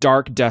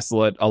dark,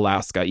 desolate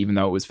Alaska, even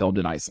though it was filmed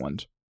in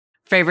Iceland.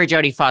 Favorite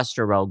Jodie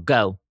Foster role?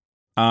 Go.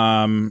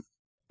 I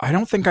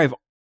don't think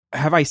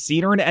have I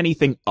seen her in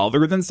anything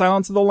other than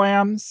Silence of the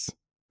Lambs?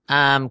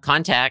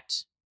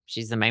 Contact.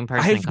 She's the main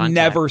person in Contact. I've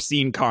never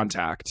seen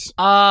Contact.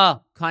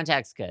 Oh,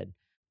 Contact's good.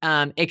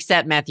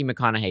 Except Matthew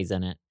McConaughey's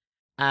in it.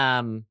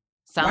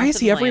 Why is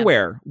he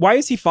everywhere? Why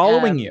is he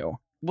following you?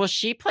 Well,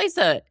 she plays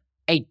a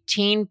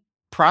teen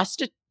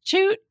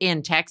prostitute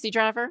in Taxi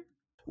Driver.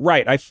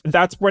 Right.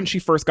 That's when she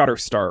first got her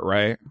start,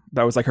 right?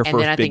 That was like her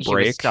first big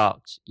break. She was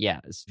stalked.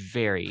 Yeah, it's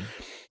very...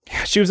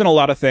 She was in a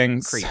lot of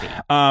things. Creepy.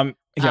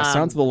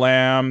 Sons of the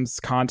Lambs,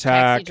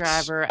 Contact. Taxi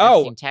Driver.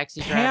 I've seen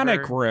Taxi Driver.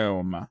 Panic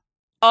Room.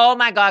 Oh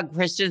my God,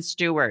 Kristen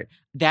Stewart.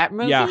 That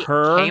movie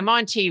came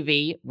on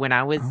TV when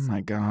I was... Oh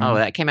my God. Oh,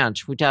 that came out in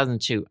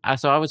 2002.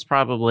 So I was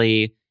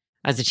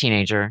a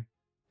teenager.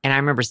 And I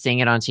remember seeing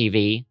it on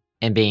TV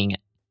and being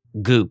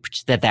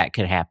gooped that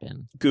could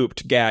happen.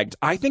 Gooped, gagged.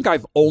 I think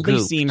I've only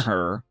seen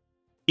her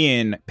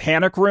in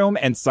Panic Room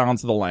and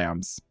Silence of the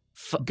Lambs.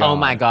 Oh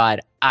my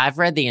God. I've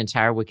read the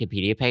entire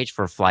Wikipedia page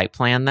for Flight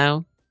Plan,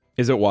 though.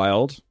 Is it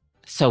wild?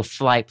 So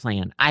Flight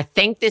Plan. I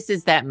think this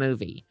is that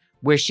movie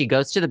where she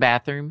goes to the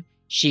bathroom.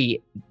 So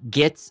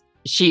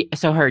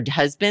her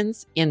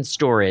husband's in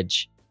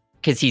storage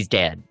because he's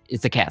dead.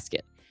 It's a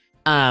casket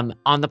on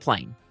the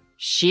plane.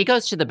 She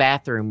goes to the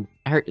bathroom,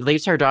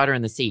 leaves her daughter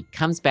in the seat,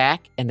 comes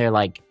back, and they're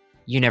like,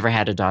 you never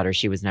had a daughter.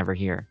 She was never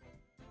here.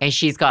 And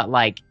she's got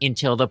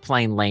until the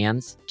plane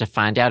lands to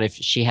find out if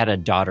she had a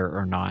daughter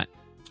or not.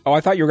 Oh,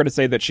 I thought you were going to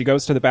say that she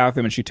goes to the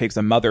bathroom and she takes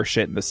a mother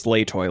shit in the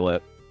sleigh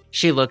toilet.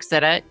 She looks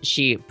at it.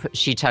 She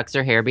tucks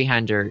her hair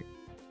behind her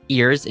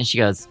ears and she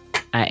goes,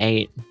 I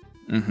ate.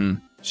 Mm-hmm.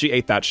 She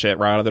ate that shit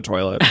right out of the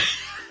toilet.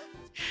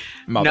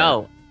 Mother.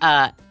 No,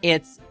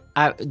 it's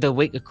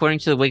according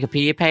to the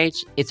Wikipedia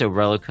page, it's a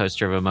roller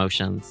coaster of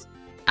emotions.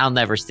 I'll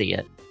never see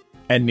it.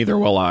 And neither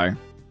will I.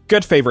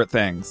 Good favorite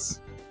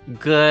things.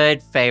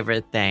 Good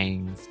favorite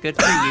things. Good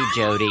for you,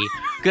 Jodie.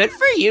 Good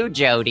for you,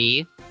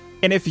 Jodie.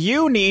 And if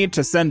you need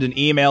to send an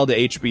email to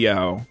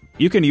HBO,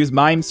 you can use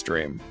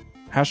MimeStream.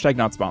 #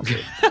 not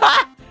sponsored.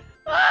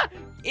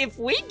 If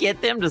we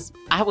get them to...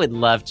 I would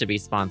love to be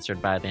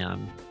sponsored by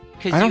them.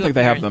 I don't think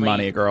they have the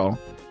money, girl.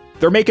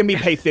 They're making me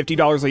pay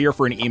 $50 a year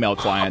for an email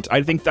client. I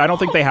don't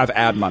think they have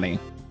ad money.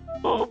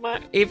 Oh my!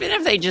 Even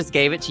if they just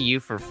gave it to you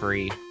for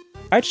free,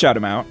 I'd shout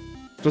them out.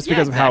 Just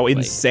because of how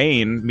exactly.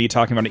 insane me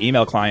talking about an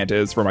email client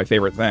is for my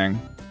favorite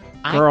thing.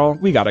 Girl,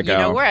 we gotta go. You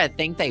know where I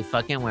think they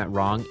fucking went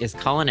wrong is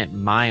calling it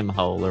Mime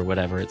Hole or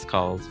whatever it's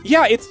called.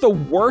 Yeah, it's the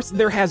worst.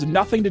 There has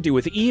nothing to do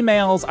with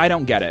emails. I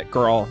don't get it,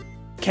 girl.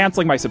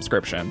 Canceling my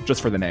subscription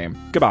just for the name.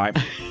 Goodbye.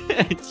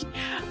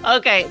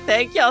 Okay,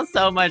 thank y'all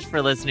so much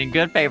for listening.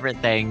 Good favorite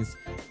things.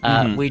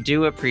 We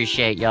do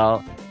appreciate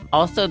y'all.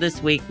 Also,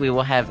 this week we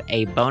will have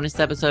a bonus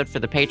episode for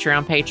the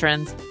Patreon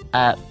patrons.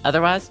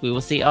 Otherwise, we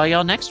will see all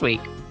y'all next week.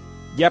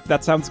 Yep,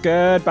 that sounds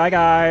good. Bye,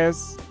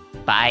 guys.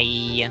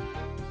 Bye.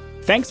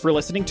 Thanks for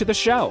listening to the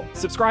show.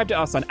 Subscribe to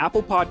us on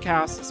Apple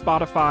Podcasts,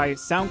 Spotify,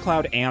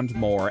 SoundCloud, and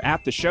more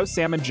at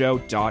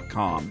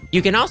theshowsamandjoe.com.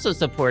 You can also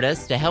support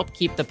us to help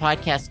keep the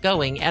podcast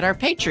going at our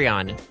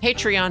Patreon,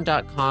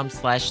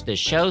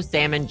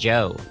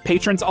 patreon.com/theshowsamandjoe.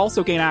 Patrons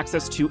also gain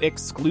access to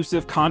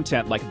exclusive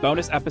content like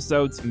bonus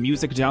episodes,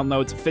 music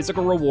downloads,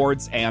 physical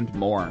rewards, and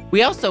more.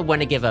 We also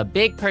want to give a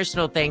big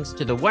personal thanks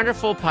to the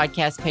wonderful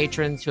podcast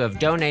patrons who have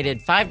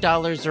donated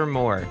 $5 or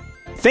more.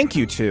 Thank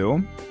you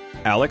to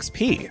Alex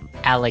P.,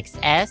 Alex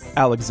S.,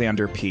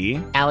 Alexander P.,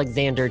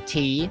 Alexander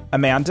T.,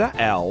 Amanda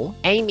L.,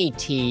 Amy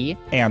T.,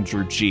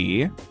 Andrew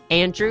G.,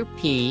 Andrew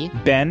P.,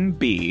 Ben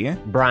B.,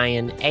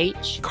 Brian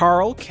H.,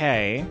 Carl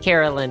K.,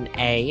 Carolyn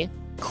A.,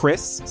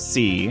 Chris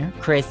C.,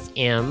 Chris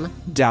M.,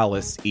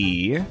 Dallas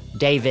E.,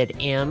 David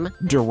M.,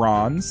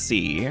 Duran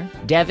C.,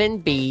 Devin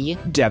B.,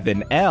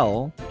 Devin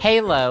L.,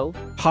 Halo,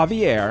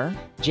 Javier,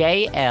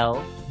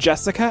 JL,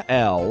 Jessica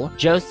L.,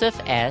 Joseph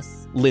S.,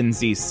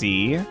 Lindsay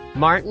C.,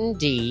 Martin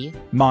D.,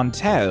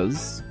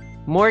 Montez,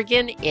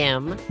 Morgan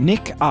M.,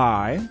 Nick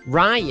I.,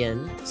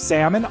 Ryan,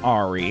 Sam and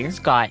Ari,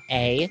 Scott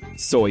A.,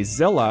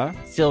 Soyzilla,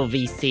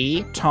 Sylvie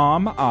C.,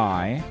 Tom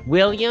I.,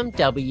 William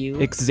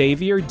W.,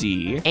 Xavier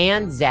D.,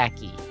 and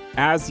Zachy.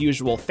 As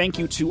usual, thank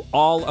you to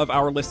all of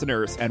our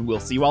listeners, and we'll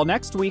see you all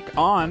next week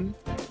on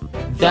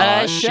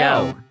The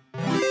Show.